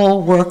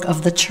whole work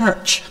of the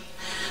church.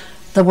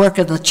 The work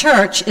of the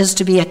church is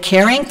to be a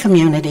caring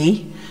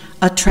community,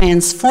 a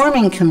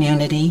transforming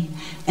community,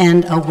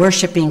 and a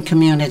worshiping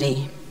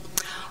community.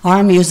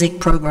 Our music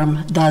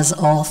program does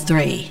all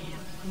three.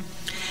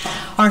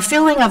 Our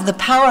feeling of the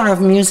power of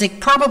music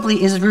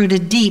probably is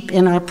rooted deep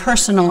in our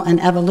personal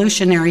and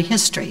evolutionary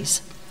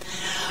histories.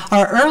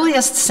 Our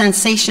earliest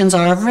sensations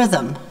are of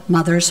rhythm,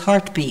 mother's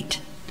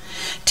heartbeat.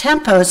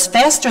 Tempos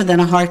faster than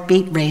a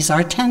heartbeat raise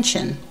our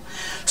tension.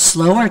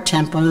 Slower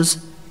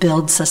tempos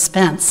build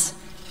suspense.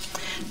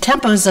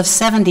 Tempos of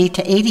 70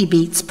 to 80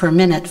 beats per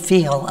minute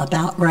feel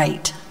about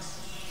right.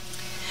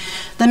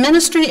 The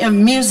ministry of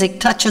music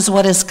touches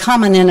what is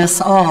common in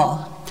us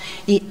all.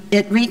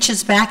 It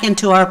reaches back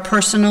into our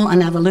personal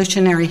and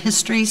evolutionary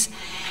histories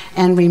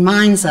and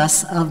reminds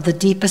us of the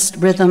deepest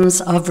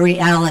rhythms of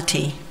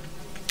reality.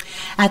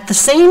 At the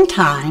same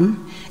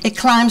time, it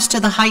climbs to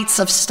the heights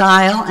of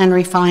style and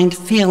refined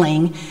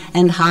feeling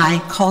and high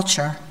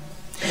culture,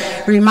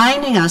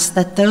 reminding us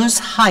that those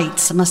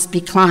heights must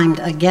be climbed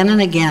again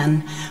and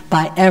again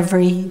by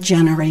every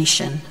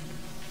generation.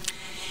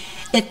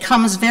 It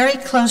comes very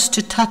close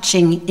to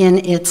touching in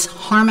its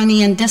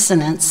harmony and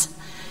dissonance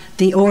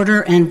the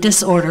order and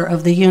disorder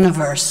of the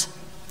universe,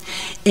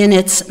 in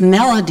its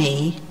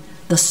melody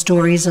the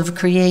stories of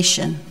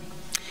creation,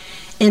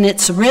 in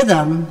its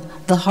rhythm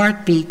the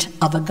heartbeat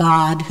of a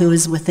God who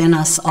is within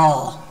us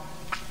all.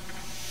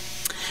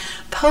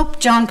 Pope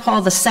John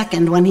Paul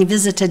II, when he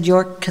visited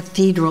York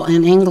Cathedral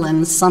in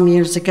England some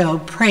years ago,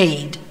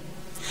 prayed.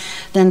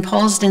 Then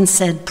Paulsden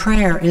said,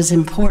 prayer is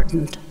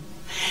important.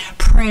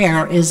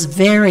 Prayer is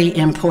very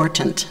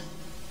important.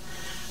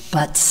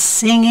 But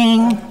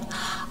singing,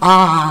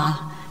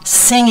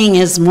 singing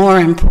is more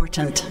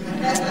important.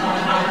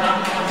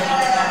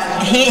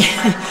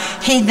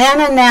 He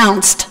then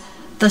announced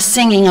the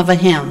singing of a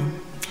hymn.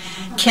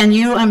 Can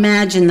you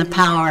imagine the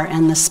power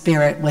and the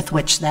spirit with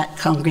which that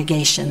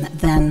congregation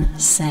then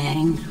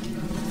sang?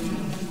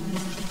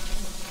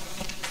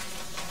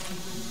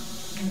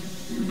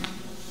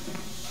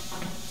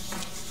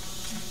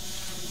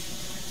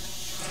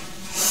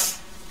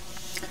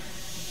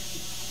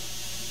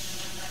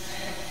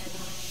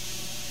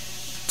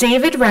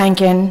 David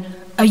Rankin,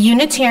 a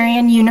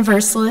Unitarian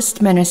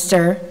Universalist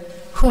minister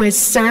who has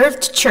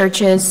served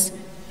churches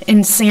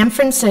in San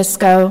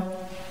Francisco,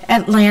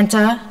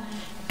 Atlanta,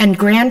 and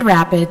Grand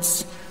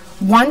Rapids,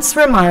 once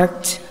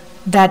remarked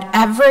that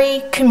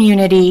every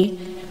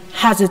community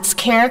has its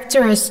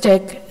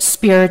characteristic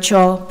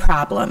spiritual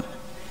problem.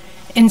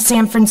 In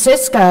San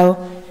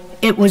Francisco,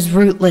 it was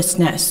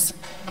rootlessness.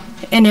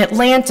 In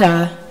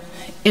Atlanta,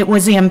 it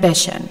was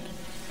ambition.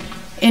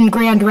 In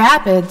Grand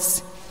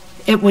Rapids,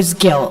 it was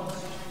guilt.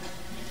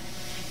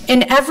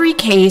 In every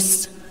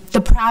case,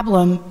 the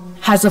problem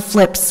has a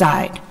flip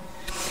side.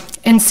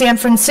 In San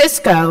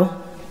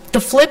Francisco, the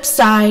flip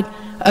side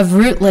of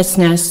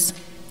rootlessness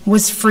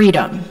was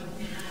freedom.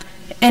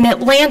 In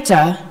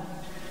Atlanta,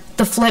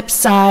 the flip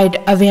side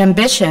of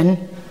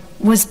ambition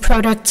was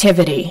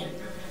productivity.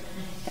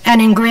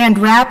 And in Grand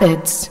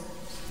Rapids,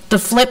 the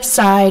flip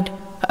side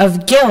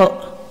of guilt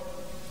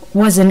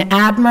was an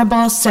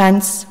admirable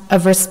sense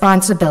of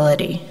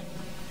responsibility.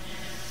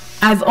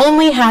 I've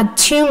only had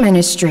 2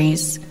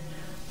 ministries,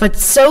 but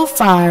so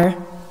far,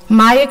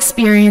 my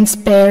experience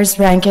bears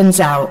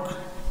Rankin's out.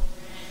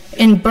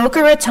 In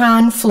Boca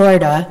Raton,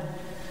 Florida,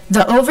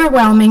 the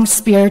overwhelming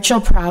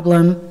spiritual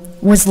problem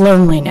was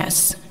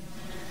loneliness.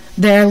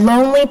 There are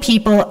lonely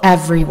people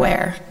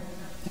everywhere,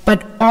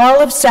 but all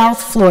of South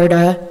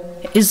Florida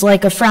is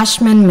like a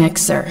freshman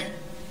mixer.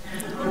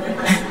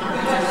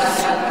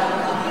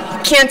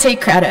 Can't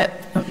take credit.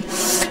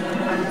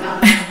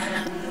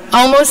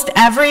 Almost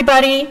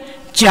everybody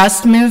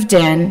just moved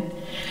in,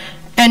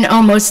 and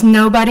almost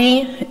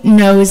nobody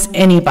knows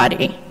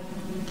anybody.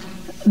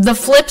 The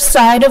flip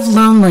side of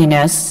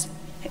loneliness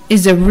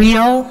is a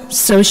real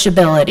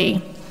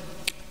sociability.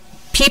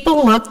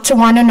 People look to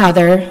one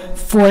another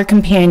for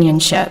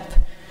companionship,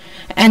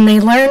 and they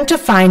learn to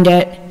find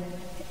it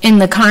in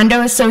the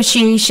condo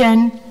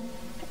association,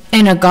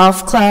 in a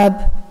golf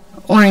club,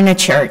 or in a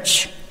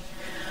church.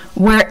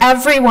 Where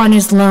everyone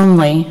is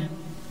lonely,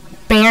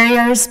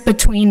 barriers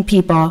between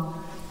people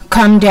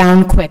come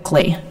down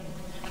quickly.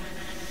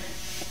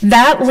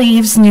 That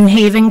leaves New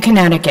Haven,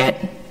 Connecticut.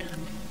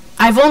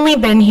 I've only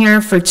been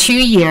here for 2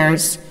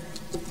 years,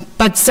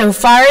 but so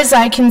far as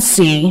I can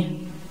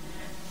see,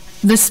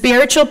 the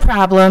spiritual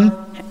problem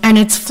and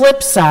its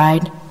flip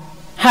side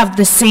have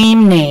the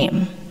same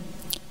name: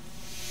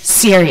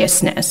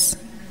 seriousness.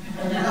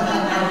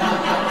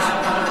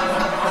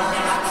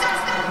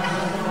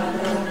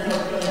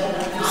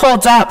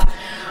 Hold up.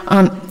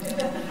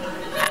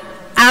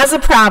 As a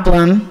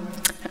problem,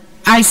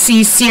 I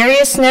see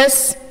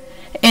seriousness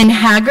in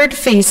haggard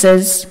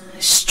faces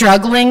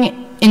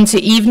struggling into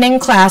evening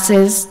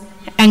classes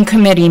and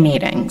committee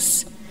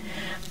meetings.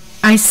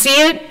 I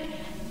see it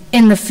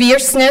in the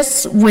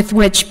fierceness with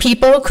which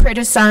people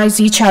criticize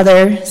each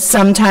other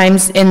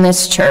sometimes in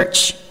this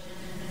church.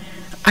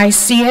 I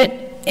see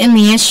it in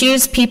the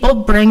issues people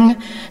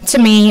bring to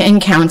me in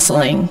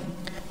counseling.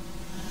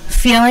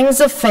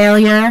 Feelings of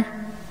failure,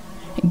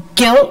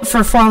 guilt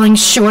for falling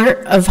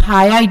short of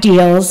high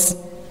ideals,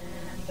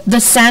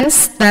 the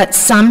sense that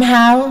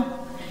somehow,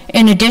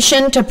 in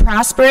addition to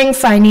prospering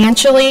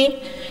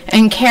financially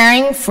and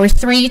caring for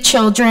 3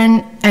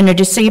 children and a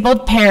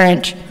disabled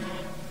parent,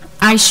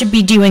 I should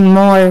be doing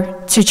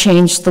more to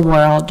change the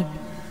world.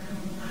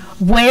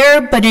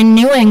 Where but in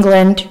New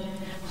England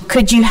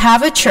could you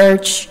have a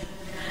church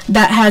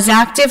that has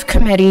active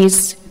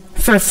committees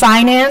for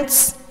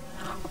finance,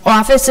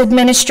 office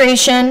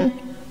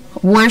administration,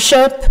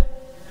 worship,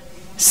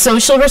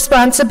 social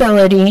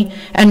responsibility,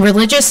 and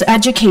religious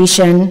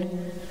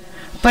education,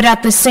 but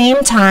at the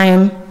same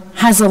time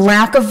has a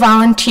lack of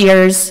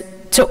volunteers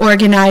to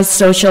organize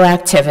social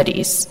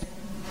activities?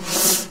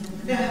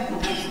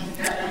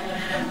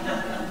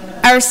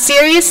 Our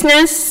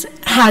seriousness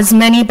has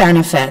many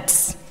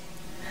benefits.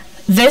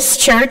 This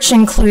church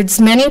includes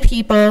many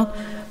people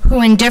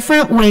who in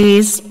different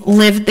ways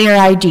live their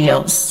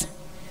ideals.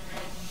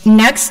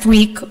 Next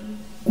week,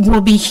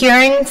 we'll be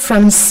hearing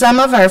from some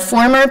of our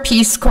former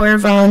Peace Corps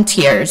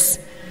volunteers.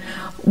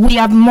 We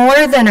have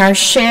more than our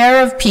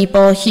share of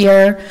people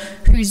here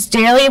whose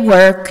daily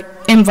work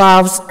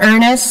involves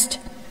earnest,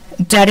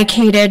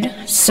 dedicated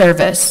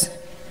service.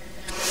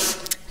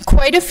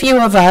 Quite a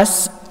few of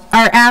us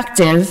are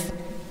active,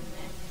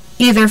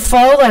 either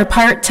full or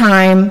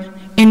part-time,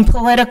 in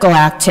political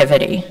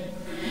activity.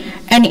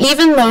 And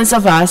even those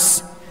of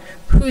us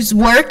whose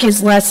work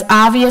is less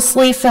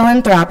obviously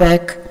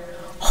philanthropic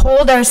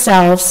hold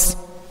ourselves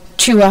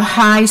to a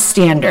high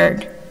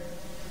standard.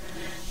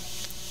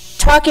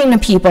 Talking to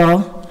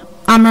people,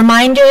 I'm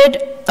reminded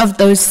of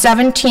those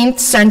 17th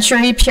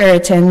century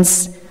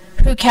Puritans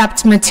who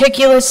kept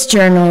meticulous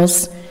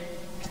journals,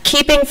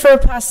 keeping for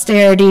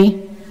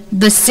posterity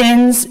the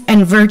sins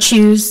and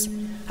virtues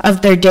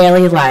of their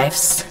daily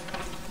lives.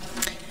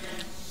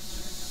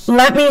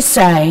 Let me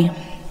say,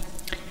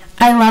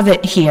 I love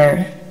it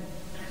here.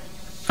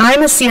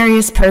 I'm a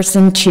serious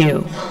person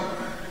too.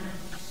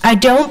 I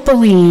don't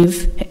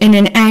believe in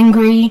an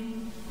angry,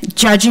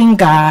 judging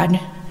God,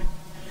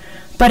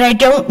 but I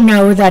don't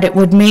know that it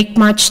would make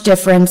much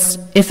difference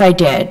if I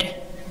did.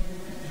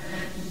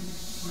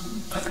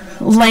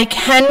 Like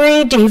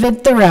Henry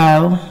David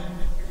Thoreau,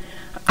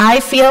 I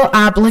feel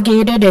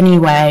obligated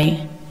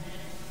anyway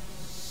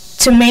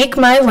to make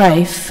my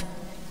life,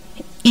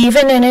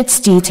 even in its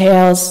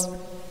details,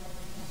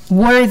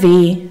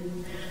 worthy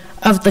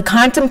of the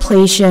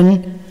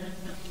contemplation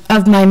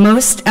of my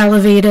most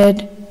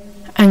elevated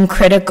and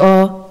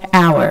critical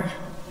hour.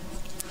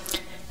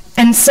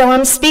 And so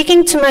I'm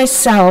speaking to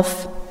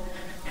myself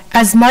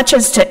as much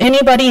as to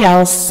anybody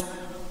else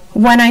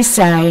when I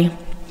say,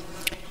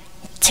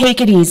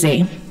 take it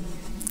easy.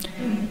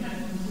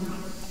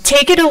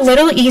 Take it a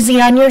little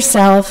easy on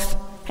yourself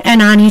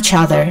and on each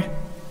other.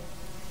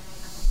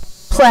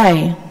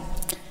 Play,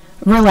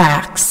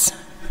 relax.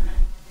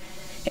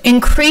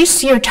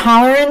 Increase your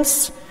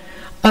tolerance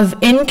of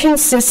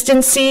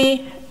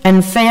inconsistency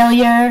and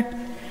failure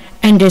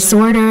and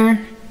disorder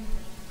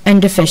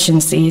and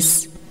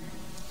deficiencies.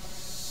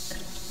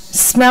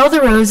 Smell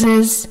the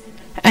roses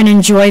and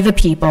enjoy the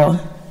people.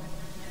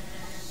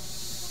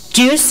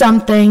 Do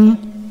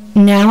something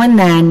now and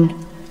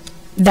then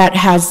that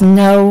has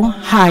no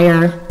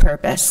higher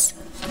purpose.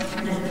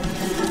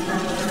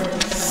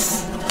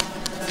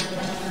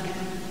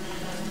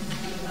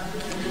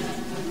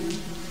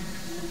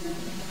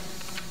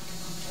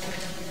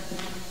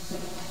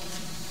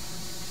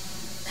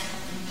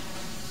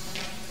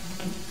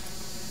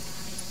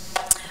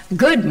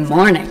 Good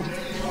morning.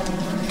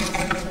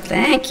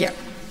 Thank you.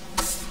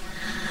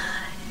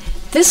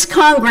 This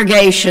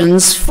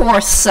congregation's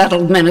 4th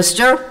settled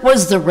minister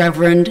was the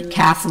Reverend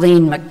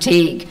Kathleen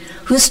McTeague,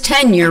 whose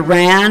tenure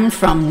ran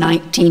from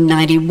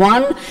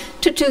 1991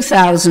 to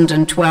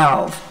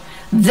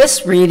 2012.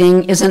 This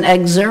reading is an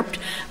excerpt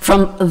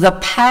from The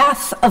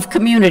Path of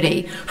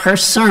Community, her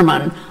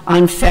sermon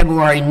on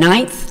February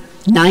 9th,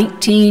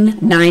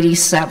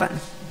 1997.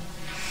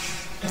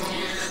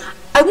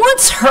 I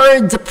once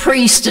heard the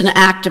priest and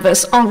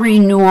activist Henri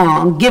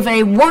Nouwen give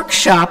a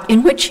workshop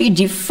in which he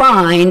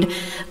defined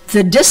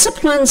the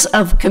disciplines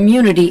of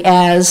community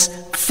as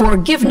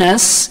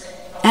forgiveness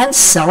and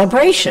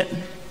celebration.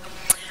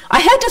 I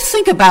had to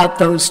think about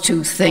those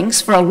two things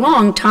for a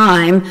long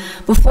time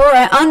before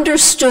I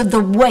understood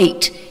the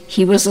weight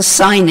he was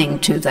assigning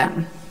to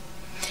them.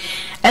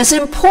 As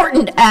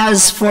important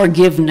as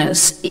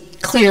forgiveness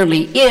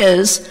clearly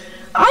is,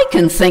 I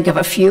can think of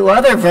a few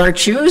other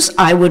virtues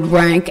I would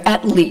rank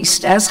at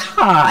least as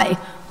high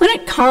when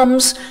it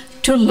comes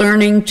to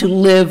learning to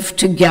live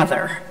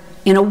together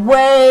in a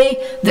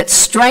way that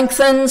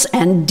strengthens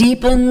and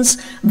deepens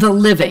the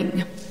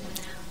living.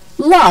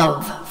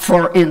 Love,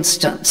 for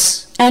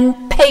instance,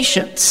 and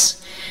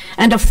patience,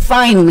 and a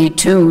finely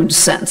tuned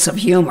sense of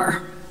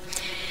humor.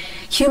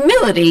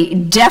 Humility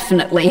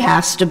definitely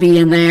has to be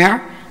in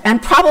there,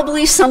 and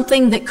probably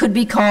something that could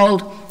be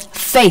called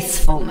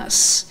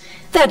faithfulness.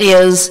 That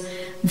is,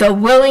 the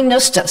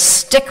willingness to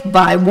stick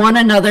by one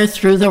another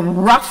through the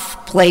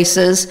rough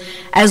places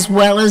as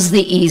well as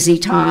the easy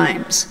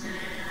times.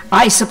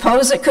 I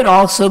suppose it could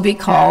also be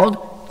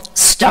called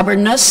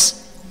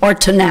stubbornness or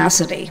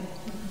tenacity.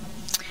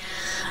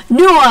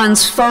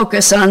 Nuon's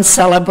focus on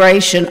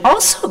celebration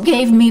also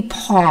gave me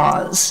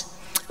pause.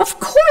 Of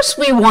course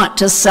we want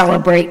to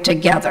celebrate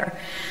together,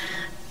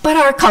 but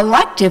our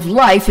collective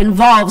life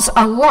involves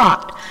a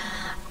lot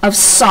of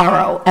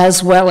sorrow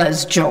as well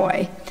as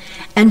joy.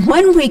 And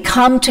when we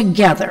come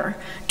together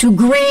to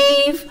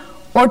grieve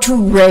or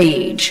to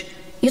rage,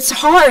 it's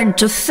hard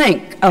to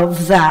think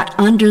of that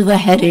under the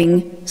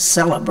heading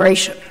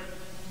celebration.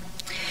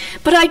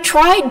 But I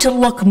tried to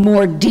look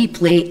more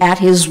deeply at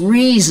his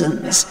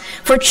reasons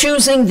for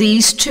choosing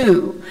these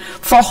two,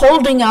 for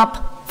holding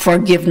up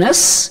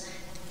forgiveness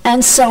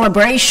and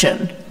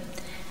celebration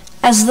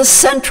as the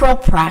central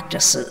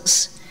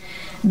practices,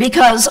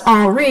 because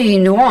Henri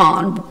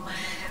Nouwen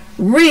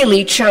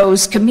really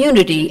chose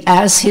community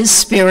as his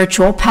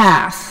spiritual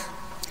path.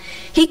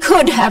 He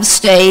could have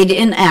stayed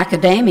in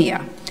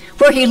academia,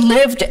 where he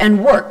lived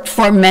and worked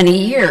for many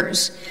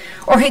years,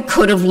 or he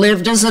could have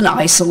lived as an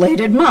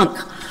isolated monk,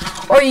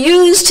 or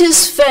used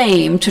his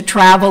fame to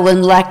travel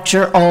and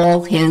lecture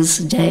all his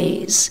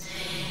days.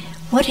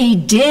 What he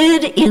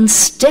did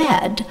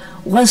instead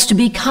was to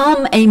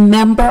become a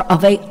member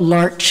of a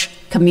large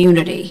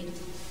community,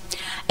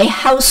 a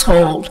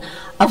household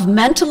of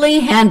mentally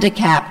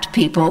handicapped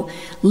people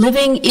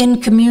living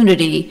in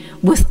community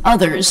with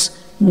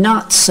others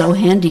not so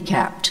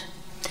handicapped.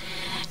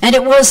 And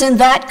it was in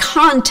that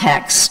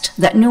context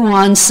that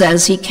Nouwen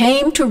says he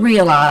came to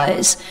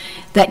realize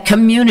that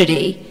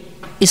community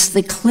is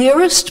the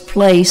clearest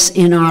place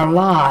in our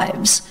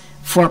lives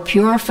for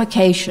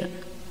purification.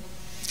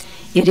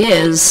 It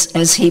is,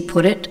 as he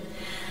put it,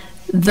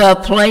 the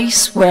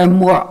place where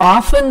more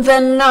often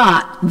than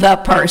not the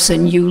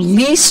person you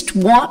least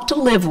want to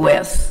live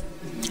with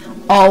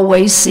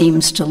always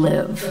seems to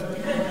live.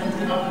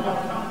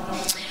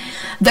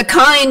 The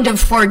kind of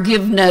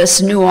forgiveness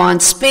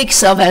Nouwen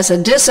speaks of as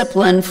a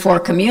discipline for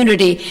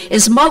community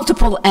is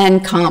multiple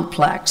and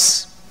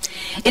complex.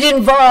 It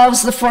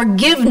involves the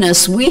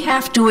forgiveness we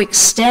have to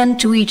extend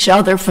to each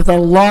other for the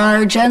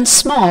large and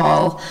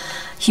small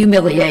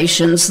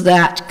humiliations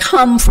that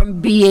come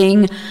from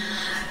being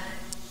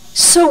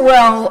so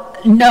well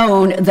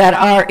known that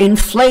our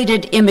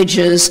inflated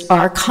images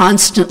are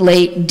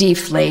constantly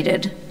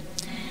deflated.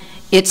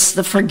 It's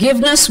the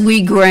forgiveness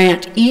we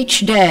grant each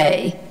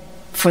day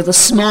for the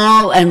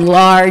small and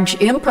large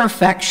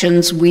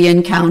imperfections we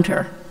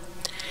encounter,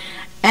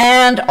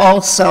 and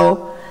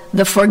also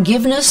the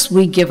forgiveness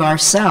we give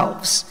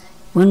ourselves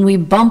when we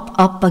bump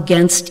up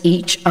against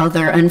each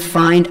other and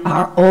find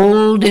our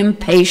old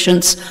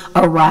impatience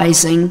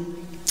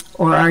arising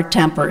or our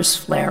tempers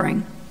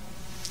flaring.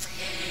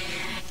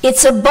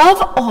 It's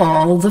above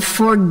all the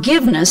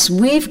forgiveness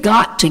we've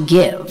got to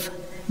give,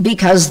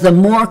 because the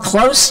more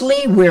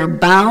closely we're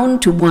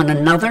bound to one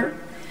another,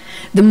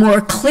 the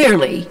more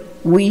clearly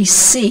we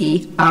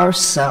see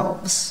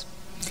ourselves.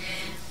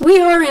 We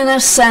are, in a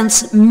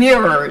sense,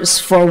 mirrors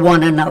for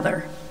one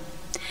another.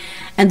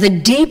 And the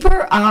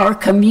deeper our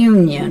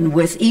communion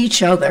with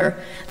each other,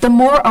 the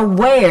more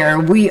aware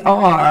we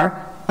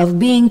are of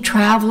being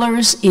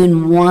travelers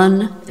in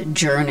one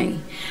journey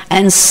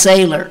and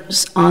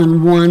sailors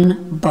on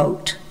one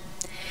boat.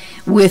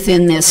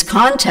 Within this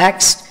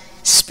context,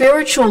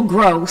 spiritual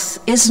growth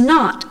is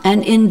not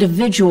an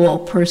individual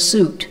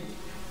pursuit.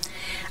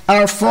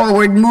 Our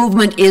forward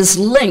movement is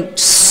linked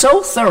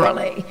so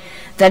thoroughly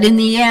that in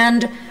the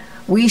end,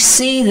 we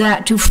see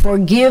that to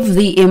forgive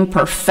the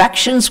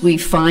imperfections we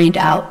find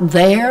out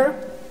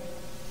there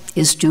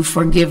is to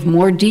forgive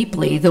more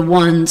deeply the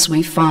ones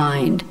we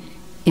find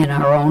in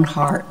our own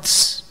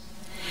hearts.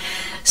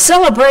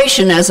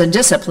 Celebration as a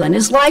discipline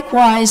is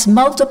likewise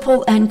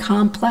multiple and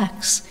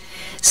complex.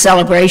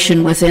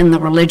 Celebration within the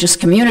religious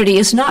community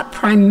is not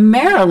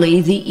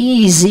primarily the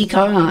easy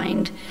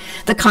kind,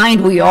 the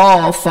kind we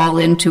all fall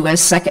into as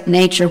second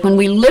nature when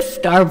we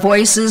lift our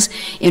voices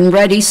in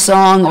ready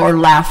song or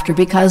laughter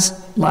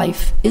because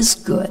life is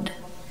good.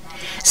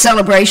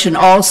 Celebration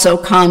also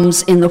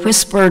comes in the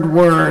whispered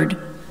word,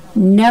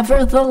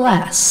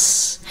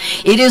 nevertheless.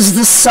 It is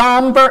the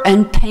somber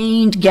and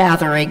pained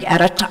gathering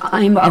at a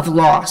time of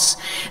loss,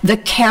 the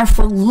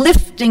careful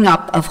lifting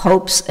up of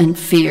hopes and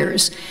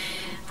fears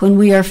when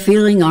we are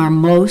feeling our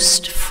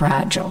most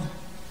fragile.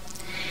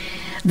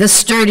 the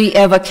sturdy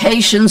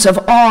evocations of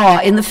awe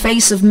in the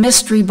face of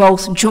mystery,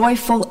 both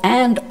joyful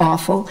and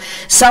awful.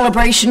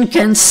 Celebration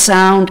can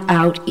sound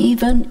out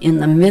even in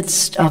the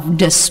midst of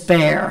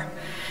despair,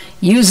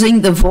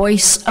 using the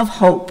voice of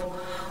hope,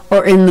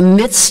 or in the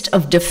midst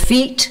of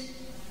defeat,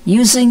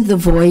 using the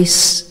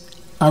voice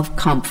of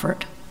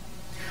comfort,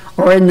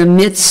 or in the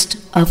midst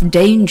of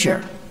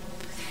danger,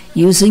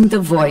 using the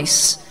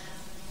voice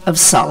of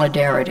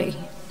solidarity.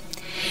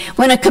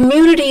 When a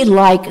community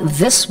like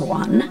this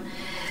one,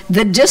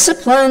 the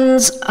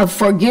disciplines of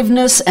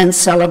forgiveness and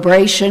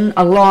celebration,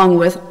 along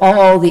with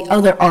all the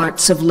other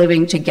arts of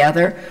living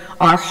together,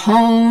 are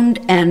honed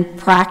and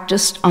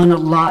practiced on a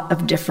lot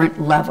of different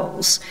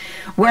levels.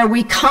 Where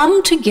we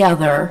come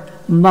together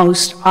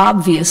most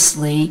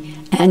obviously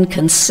and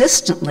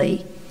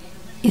consistently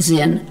is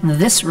in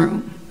this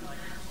room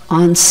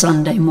on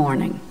Sunday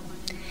morning.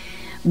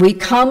 We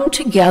come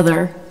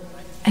together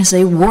as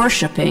a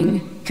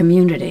worshiping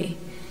community,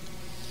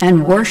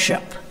 and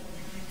worship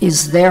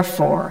is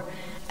therefore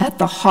at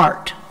the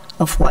heart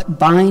of what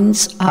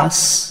binds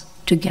us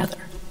together.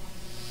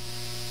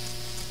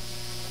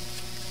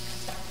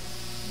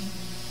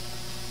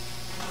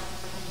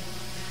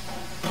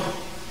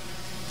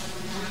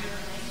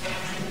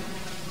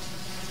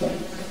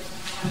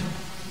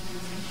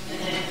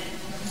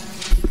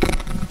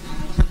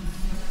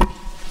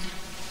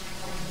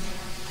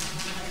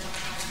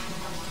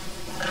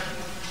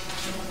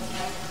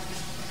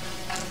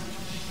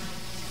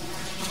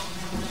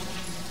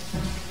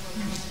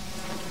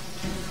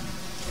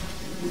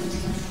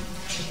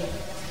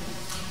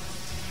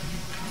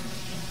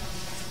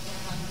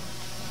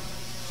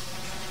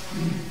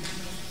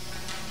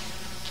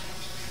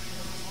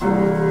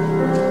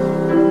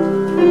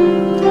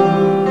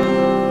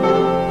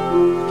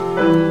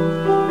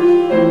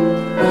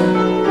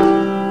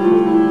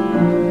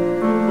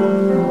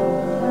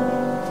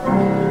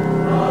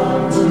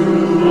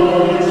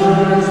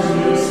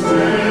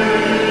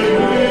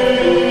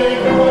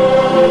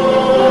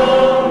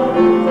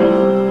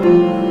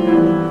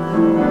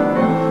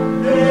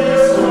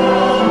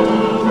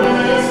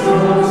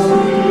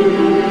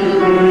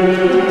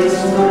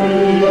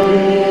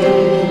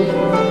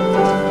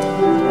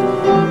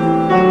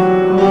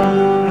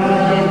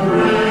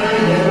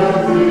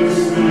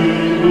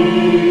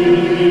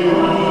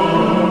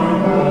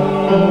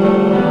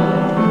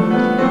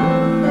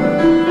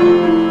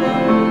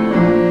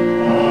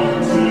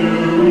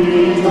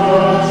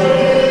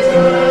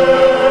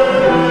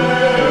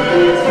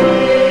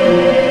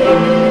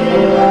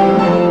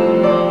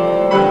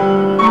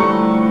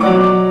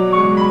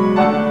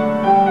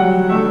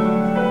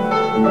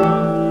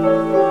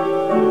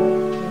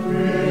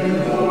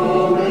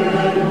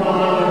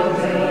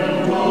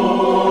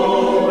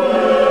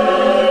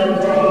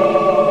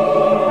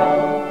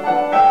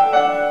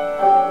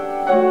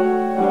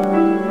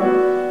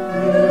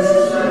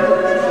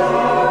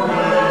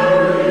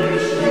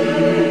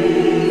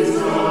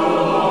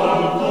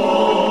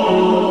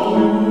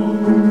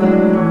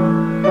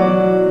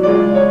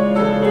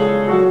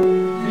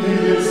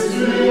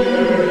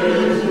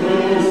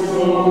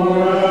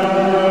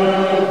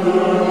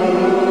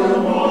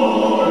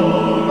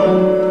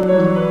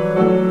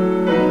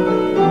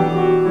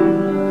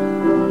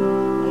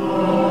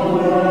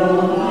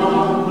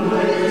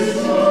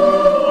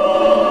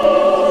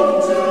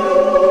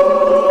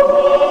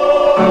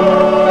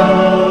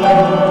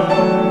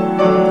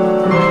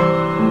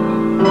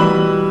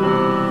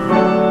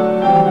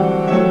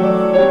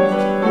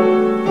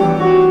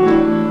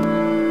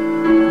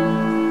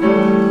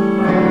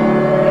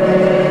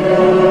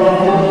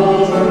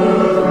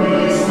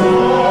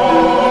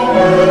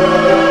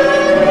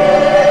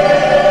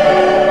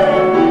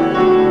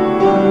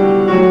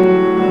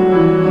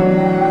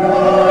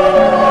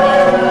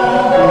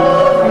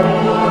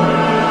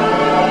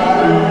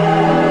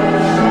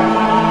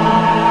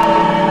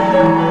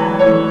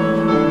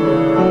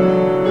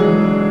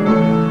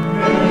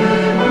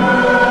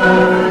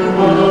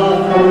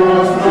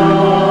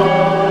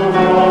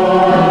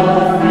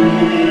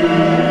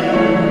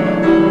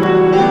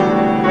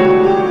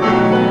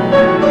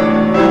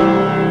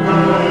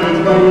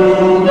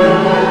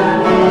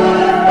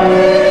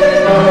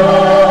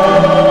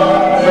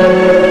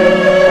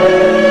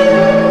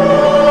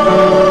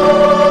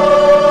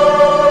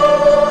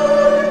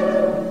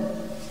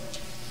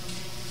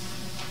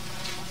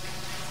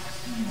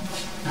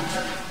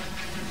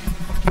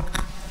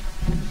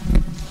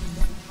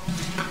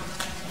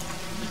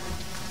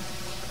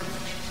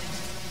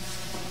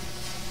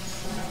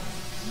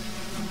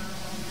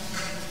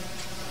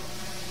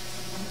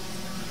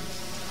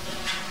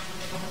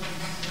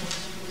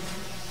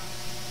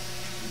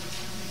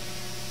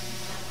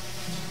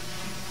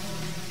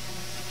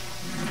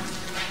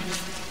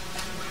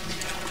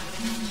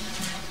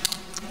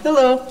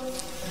 Hello.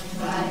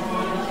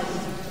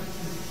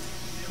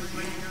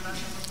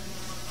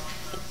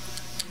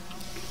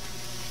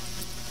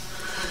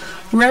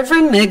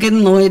 Reverend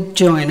Megan Lloyd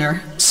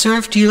Joyner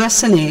served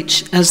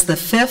USNH as the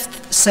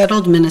 5th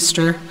settled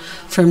minister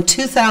from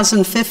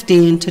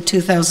 2015 to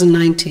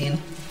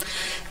 2019.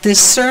 This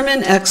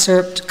sermon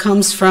excerpt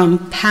comes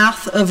from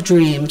Path of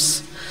Dreams,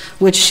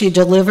 which she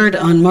delivered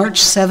on March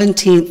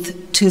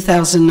 17th,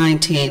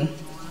 2019.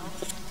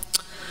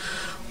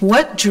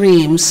 What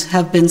dreams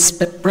have been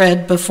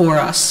spread before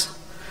us,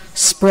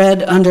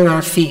 spread under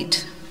our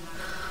feet?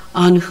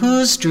 On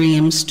whose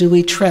dreams do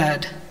we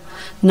tread,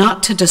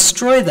 not to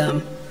destroy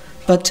them,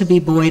 but to be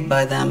buoyed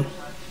by them,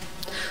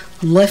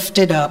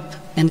 lifted up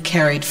and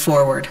carried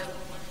forward?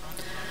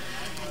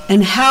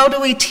 And how do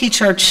we teach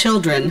our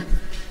children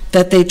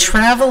that they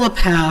travel a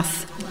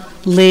path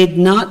laid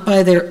not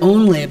by their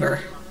own labor,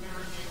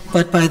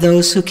 but by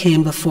those who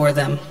came before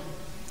them,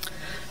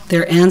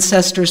 their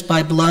ancestors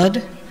by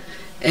blood,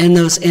 and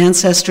those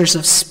ancestors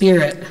of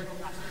spirit,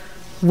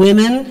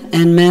 women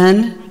and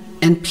men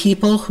and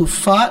people who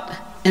fought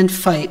and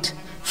fight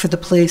for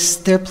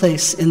their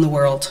place in the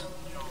world,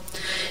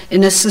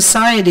 in a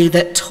society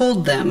that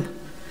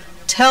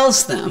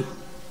tells them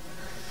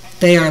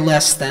they are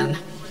less than.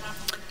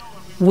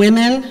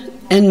 Women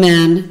and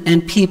men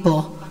and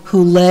people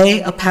who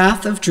lay a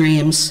path of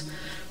dreams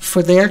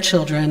for their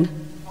children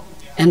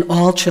and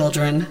all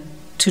children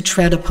to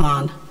tread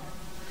upon,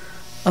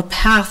 a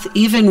path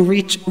even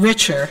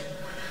richer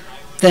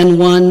than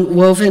one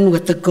woven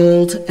with the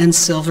gold and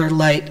silver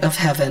light of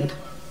heaven.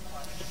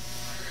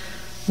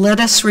 Let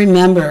us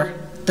remember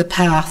the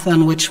path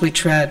on which we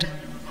tread,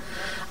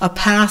 a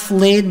path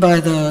laid by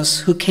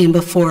those who came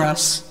before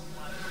us,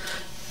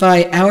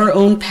 by our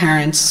own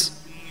parents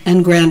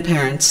and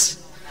grandparents,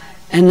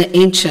 and the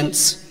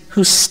ancients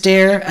who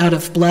stare out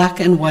of black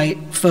and white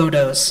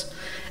photos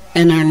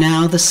and are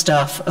now the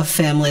stuff of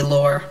family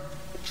lore.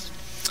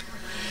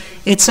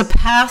 It's a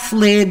path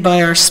laid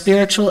by our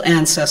spiritual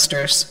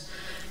ancestors,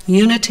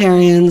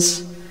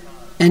 Unitarians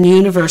and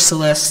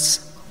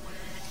Universalists,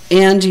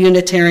 and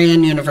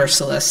Unitarian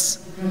Universalists,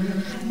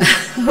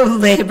 who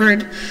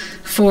labored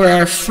for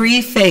our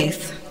free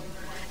faith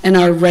and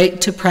our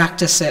right to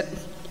practice it.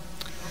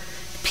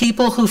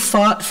 People who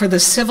fought for the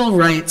civil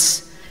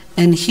rights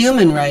and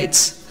human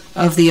rights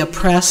of the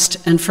oppressed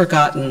and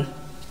forgotten.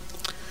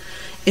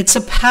 It's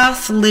a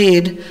path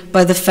laid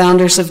by the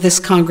founders of this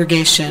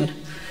congregation,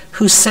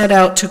 who set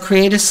out to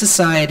create a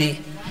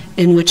society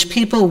in which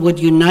people would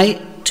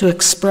unite to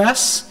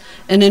express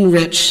and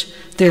enrich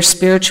their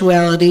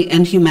spirituality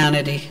and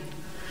humanity,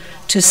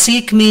 to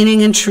seek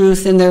meaning and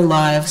truth in their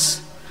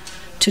lives,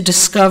 to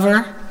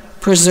discover,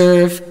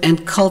 preserve,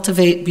 and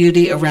cultivate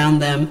beauty around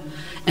them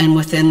and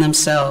within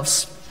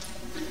themselves,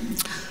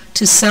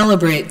 to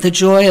celebrate the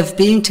joy of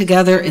being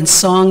together in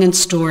song and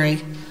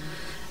story,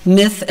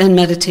 myth and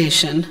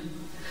meditation,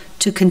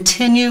 to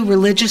continue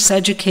religious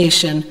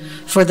education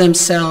for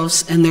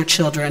themselves and their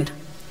children,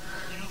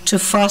 to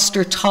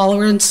foster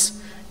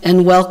tolerance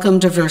and welcome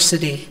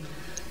diversity,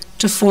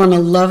 to form a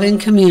loving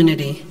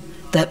community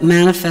that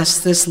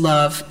manifests this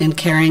love in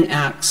caring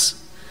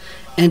acts,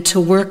 and to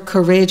work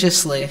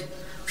courageously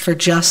for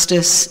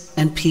justice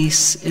and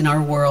peace in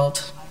our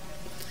world.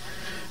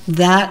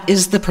 That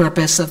is the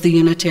purpose of the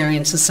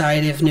Unitarian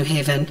Society of New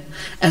Haven,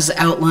 as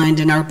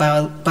outlined in our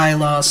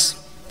bylaws.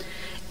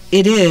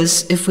 It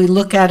is, if we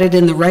look at it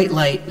in the right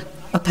light,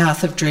 a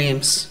path of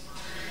dreams.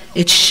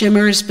 It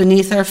shimmers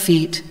beneath our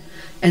feet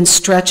and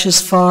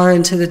stretches far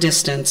into the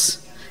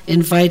distance,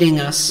 inviting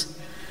us,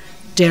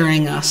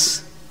 daring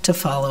us to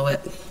follow it.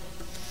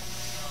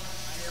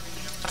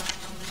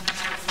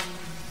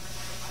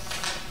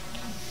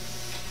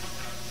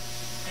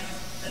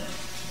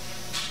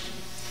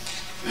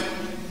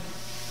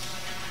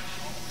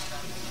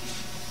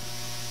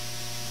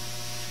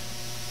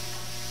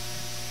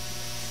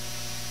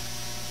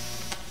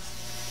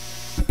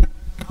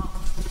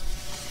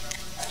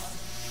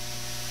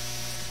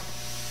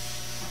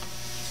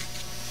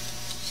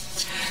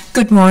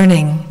 Good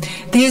morning.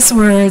 These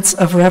words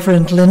of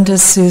Reverend Linda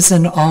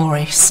Susan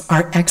Ulrichs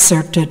are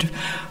excerpted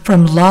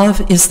from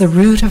Love is the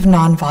Root of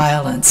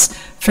Nonviolence,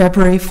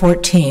 February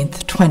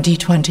 14th,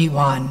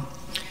 2021.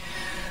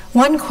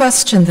 One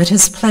question that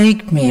has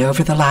plagued me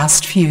over the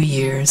last few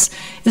years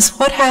is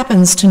what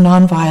happens to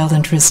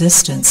nonviolent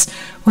resistance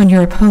when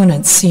your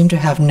opponents seem to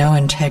have no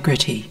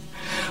integrity,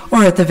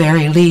 or at the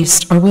very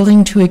least are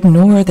willing to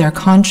ignore their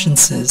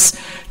consciences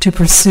to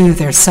pursue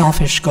their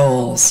selfish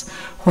goals,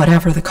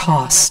 whatever the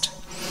cost.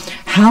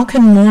 How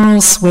can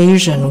moral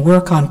suasion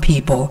work on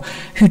people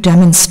who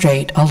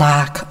demonstrate a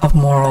lack of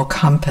moral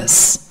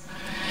compass?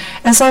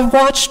 As I've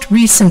watched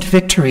recent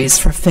victories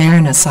for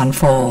fairness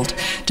unfold,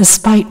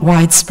 despite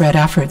widespread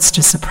efforts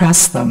to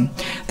suppress them,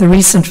 the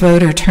recent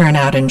voter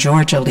turnout in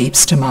Georgia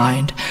leaps to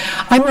mind.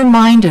 I'm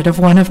reminded of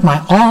one of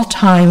my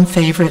all-time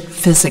favorite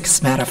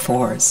physics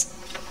metaphors.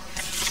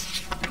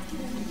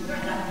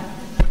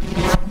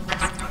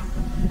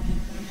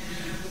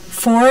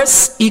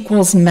 Force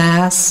equals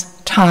mass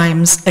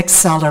times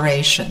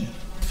acceleration.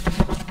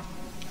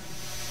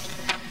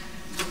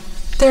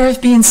 There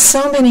have been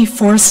so many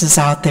forces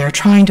out there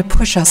trying to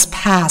push us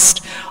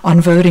past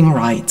on voting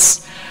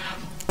rights,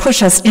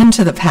 push us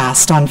into the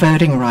past on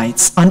voting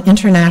rights, on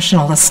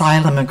international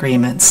asylum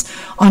agreements,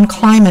 on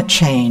climate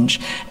change,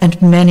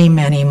 and many,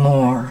 many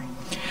more.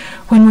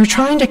 When we're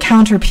trying to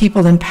counter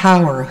people in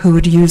power who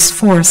would use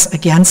force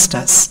against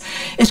us,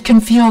 it can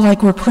feel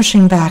like we're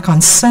pushing back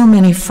on so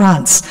many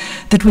fronts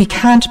that we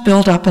can't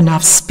build up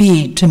enough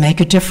speed to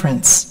make a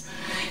difference.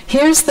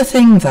 Here's the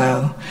thing,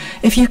 though.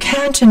 If you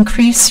can't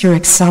increase your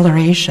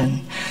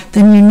acceleration,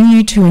 then you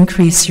need to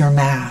increase your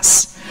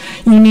mass.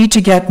 You need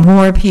to get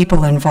more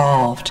people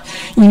involved.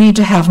 You need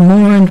to have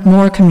more and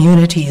more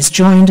communities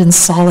joined in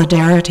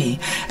solidarity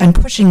and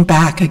pushing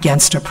back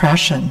against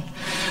oppression.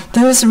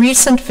 Those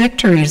recent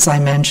victories I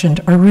mentioned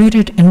are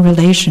rooted in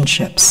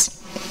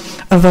relationships.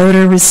 A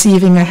voter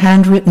receiving a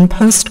handwritten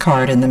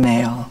postcard in the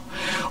mail,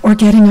 or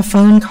getting a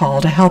phone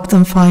call to help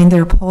them find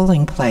their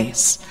polling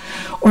place,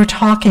 or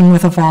talking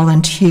with a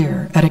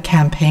volunteer at a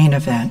campaign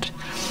event.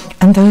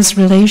 And those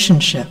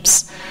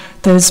relationships,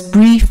 those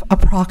brief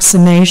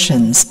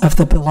approximations of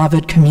the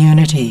beloved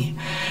community,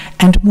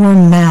 and more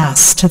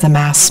mass to the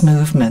mass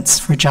movements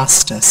for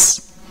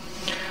justice.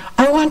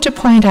 I want to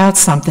point out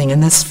something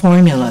in this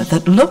formula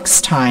that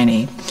looks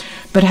tiny,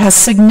 but has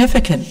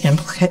significant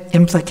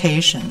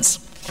implications.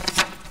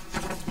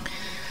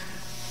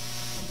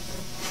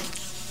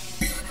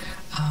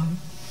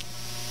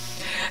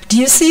 Do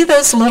you see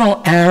those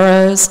little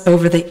arrows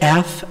over the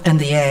F and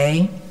the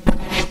A?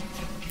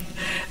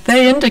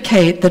 They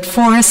indicate that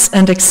force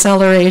and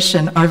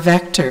acceleration are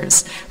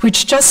vectors,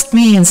 which just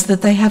means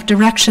that they have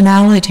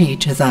directionality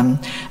to them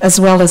as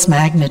well as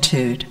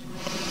magnitude.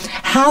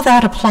 How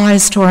that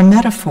applies to our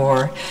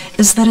metaphor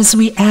is that as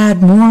we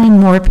add more and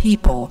more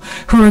people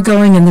who are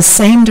going in the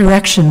same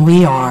direction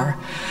we are,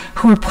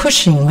 who are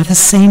pushing with the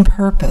same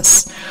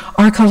purpose,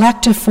 our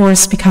collective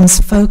force becomes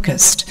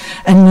focused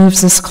and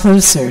moves us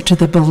closer to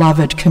the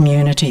beloved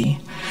community.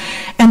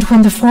 And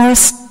when the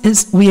force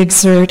we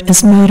exert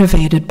is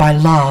motivated by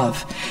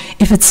love,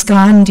 if it's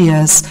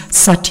Gandhi's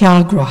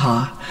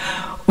satyagraha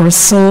or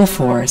soul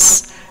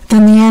force,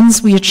 then the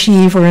ends we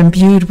achieve are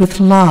imbued with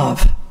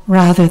love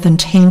rather than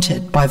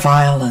tainted by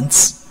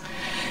violence.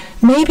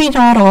 Maybe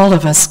not all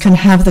of us can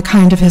have the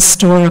kind of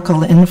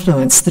historical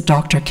influence that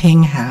Dr.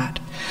 King had,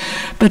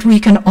 but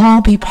we can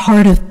all be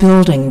part of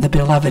building the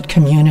beloved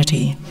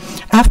community.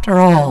 After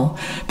all,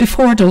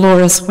 before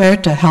Dolores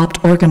Huerta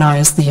helped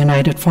organize the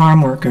United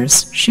Farm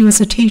Workers, she was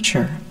a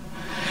teacher.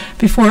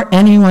 Before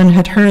anyone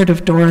had heard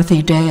of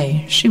Dorothy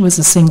Day, she was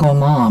a single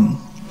mom.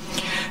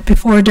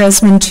 Before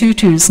Desmond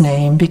Tutu's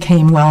name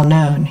became well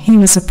known, he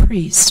was a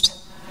priest.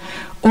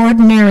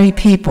 Ordinary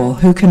people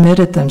who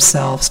committed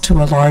themselves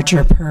to a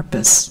larger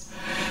purpose.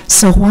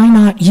 So why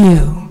not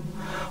you?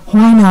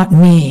 Why not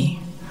me?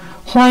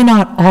 Why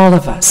not all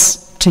of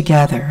us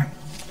together?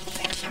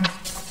 Thank you.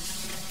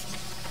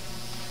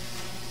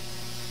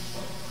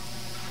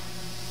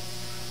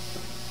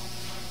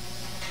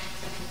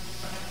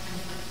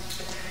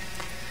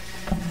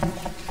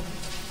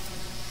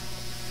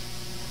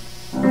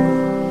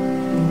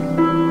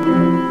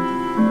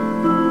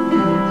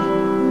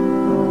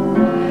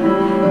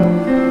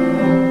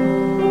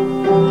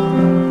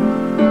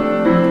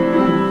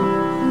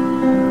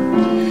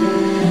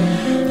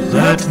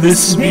 Let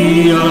this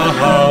be a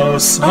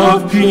house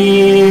of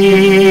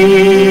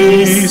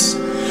peace,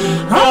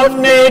 of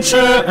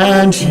nature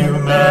and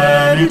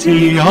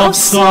humanity, of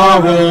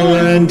sorrow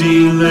and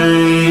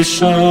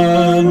elation.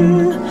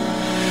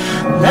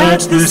 Let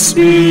this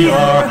be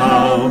our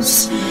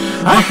house,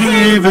 a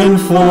haven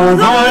for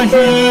the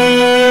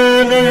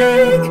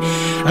healing,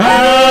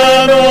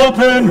 an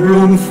open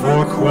room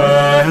for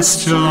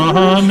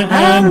question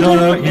and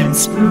our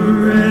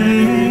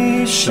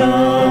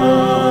inspiration.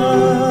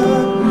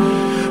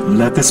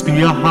 Let this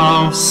be a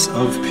house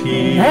of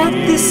peace. Let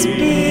this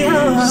be a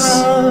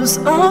house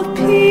of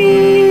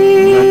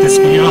peace. Let this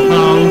be a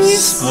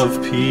house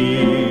of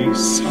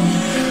peace.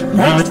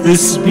 Let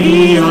this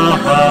be a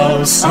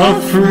house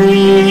of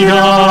freedom,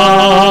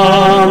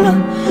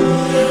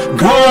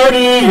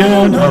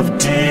 guardian of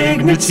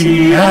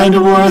dignity and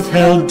worth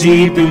held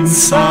deep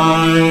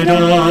inside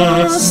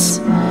us.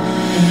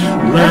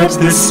 Let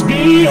this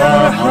be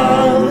our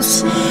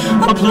house,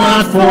 a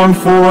platform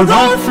for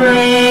the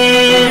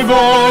free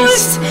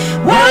voice,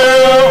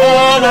 where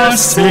all our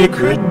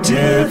sacred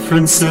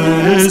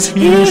differences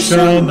here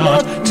shall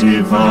not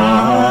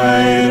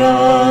divide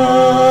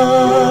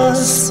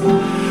us.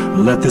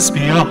 Let this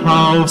be a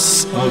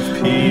house of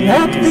peace.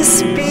 Let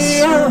this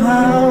be a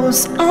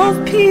house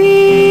of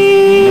peace.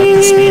 Let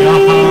this be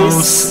a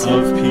house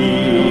of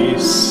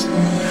peace.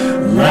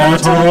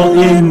 Let all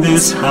in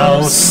this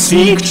house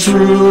seek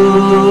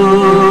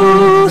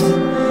truth,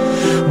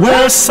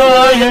 where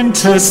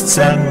scientists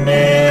and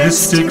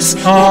mystics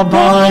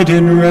abide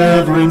in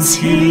reverence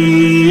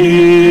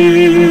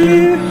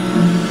here.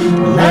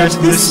 Let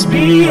this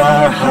be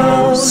our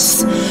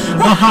house,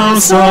 a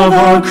house of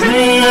our creation,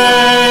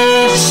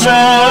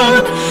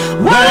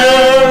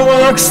 where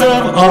works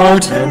of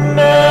art and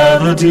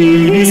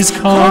melodies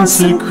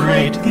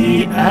consecrate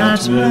the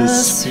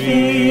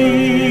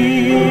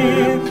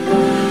atmosphere.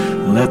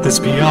 Let this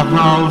be a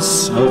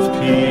house of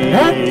peace.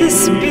 Let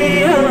this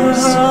be a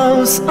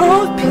house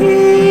of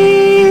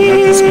peace.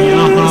 Let this be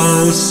a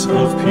house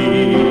of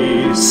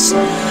peace.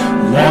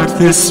 Let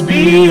this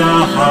be a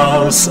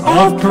house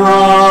of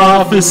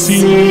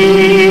prophecy.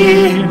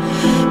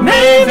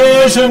 May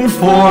vision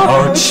for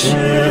our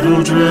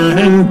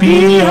children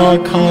be a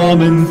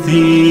common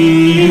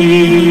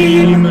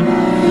theme.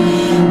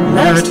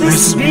 Let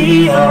this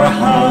be our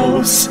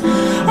house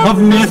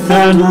of myth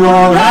and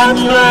lore and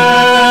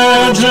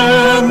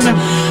legend,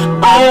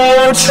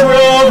 our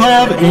trove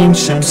of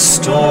ancient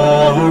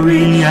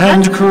story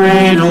and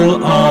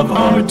cradle of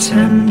our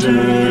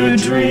tender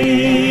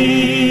dreams.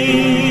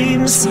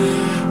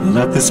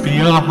 Let this be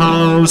a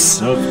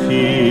house of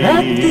peace.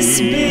 Let this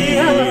be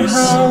a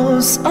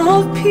house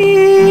of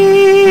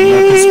peace.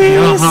 Let this be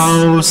a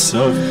house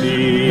of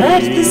peace.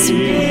 Let this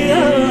be a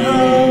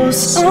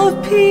house of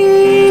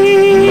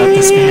peace. Let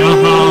this be a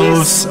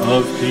house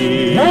of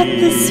peace. Let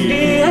this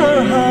be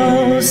a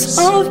house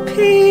of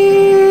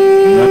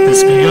peace. Let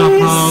this be a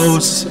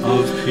house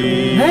of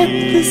peace. Let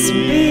this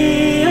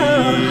be a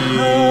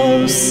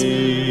house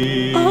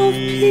of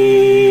peace.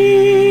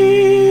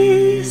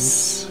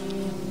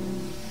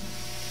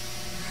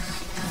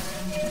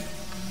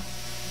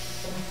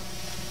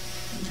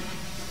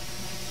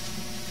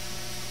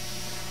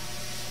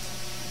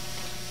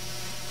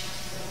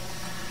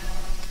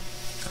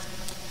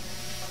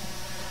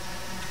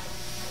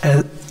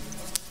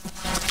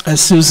 As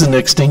Susan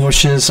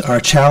extinguishes our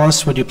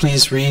chalice, would you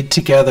please read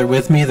together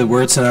with me the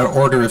words in our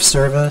order of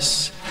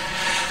service?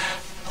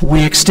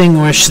 We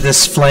extinguish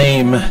this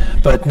flame,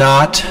 but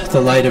not the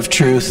light of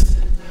truth,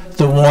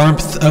 the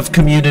warmth of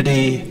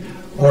community,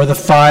 or the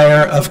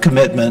fire of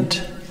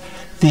commitment.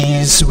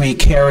 These we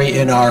carry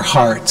in our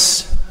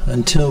hearts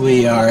until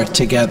we are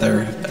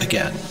together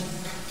again.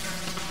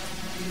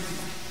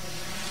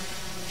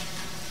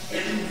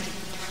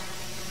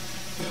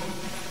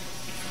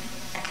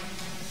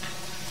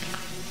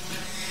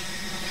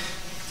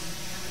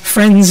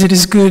 Friends, it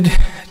is good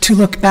to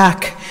look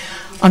back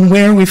on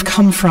where we've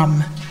come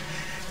from,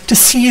 to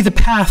see the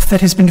path that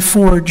has been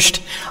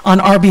forged on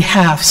our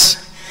behalves,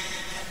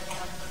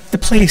 the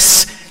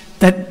place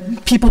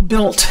that people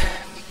built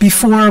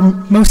before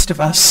most of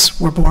us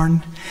were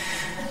born.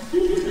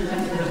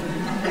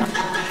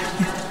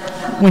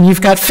 When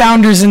you've got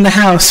founders in the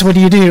house, what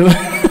do?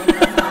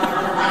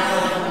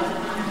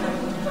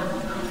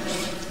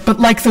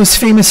 But like those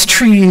famous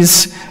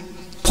trees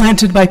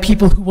planted by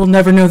people who will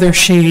never know their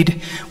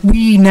shade,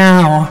 we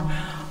now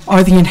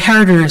are the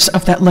inheritors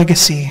of that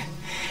legacy,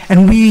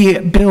 and we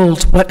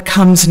build what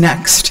comes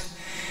next.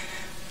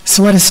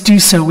 So let us do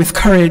so with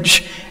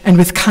courage and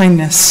with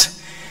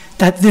kindness,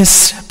 that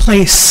this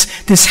place,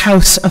 this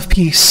house of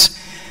peace,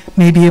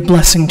 may be a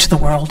blessing to the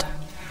world.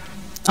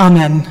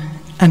 Amen,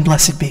 and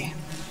blessed be.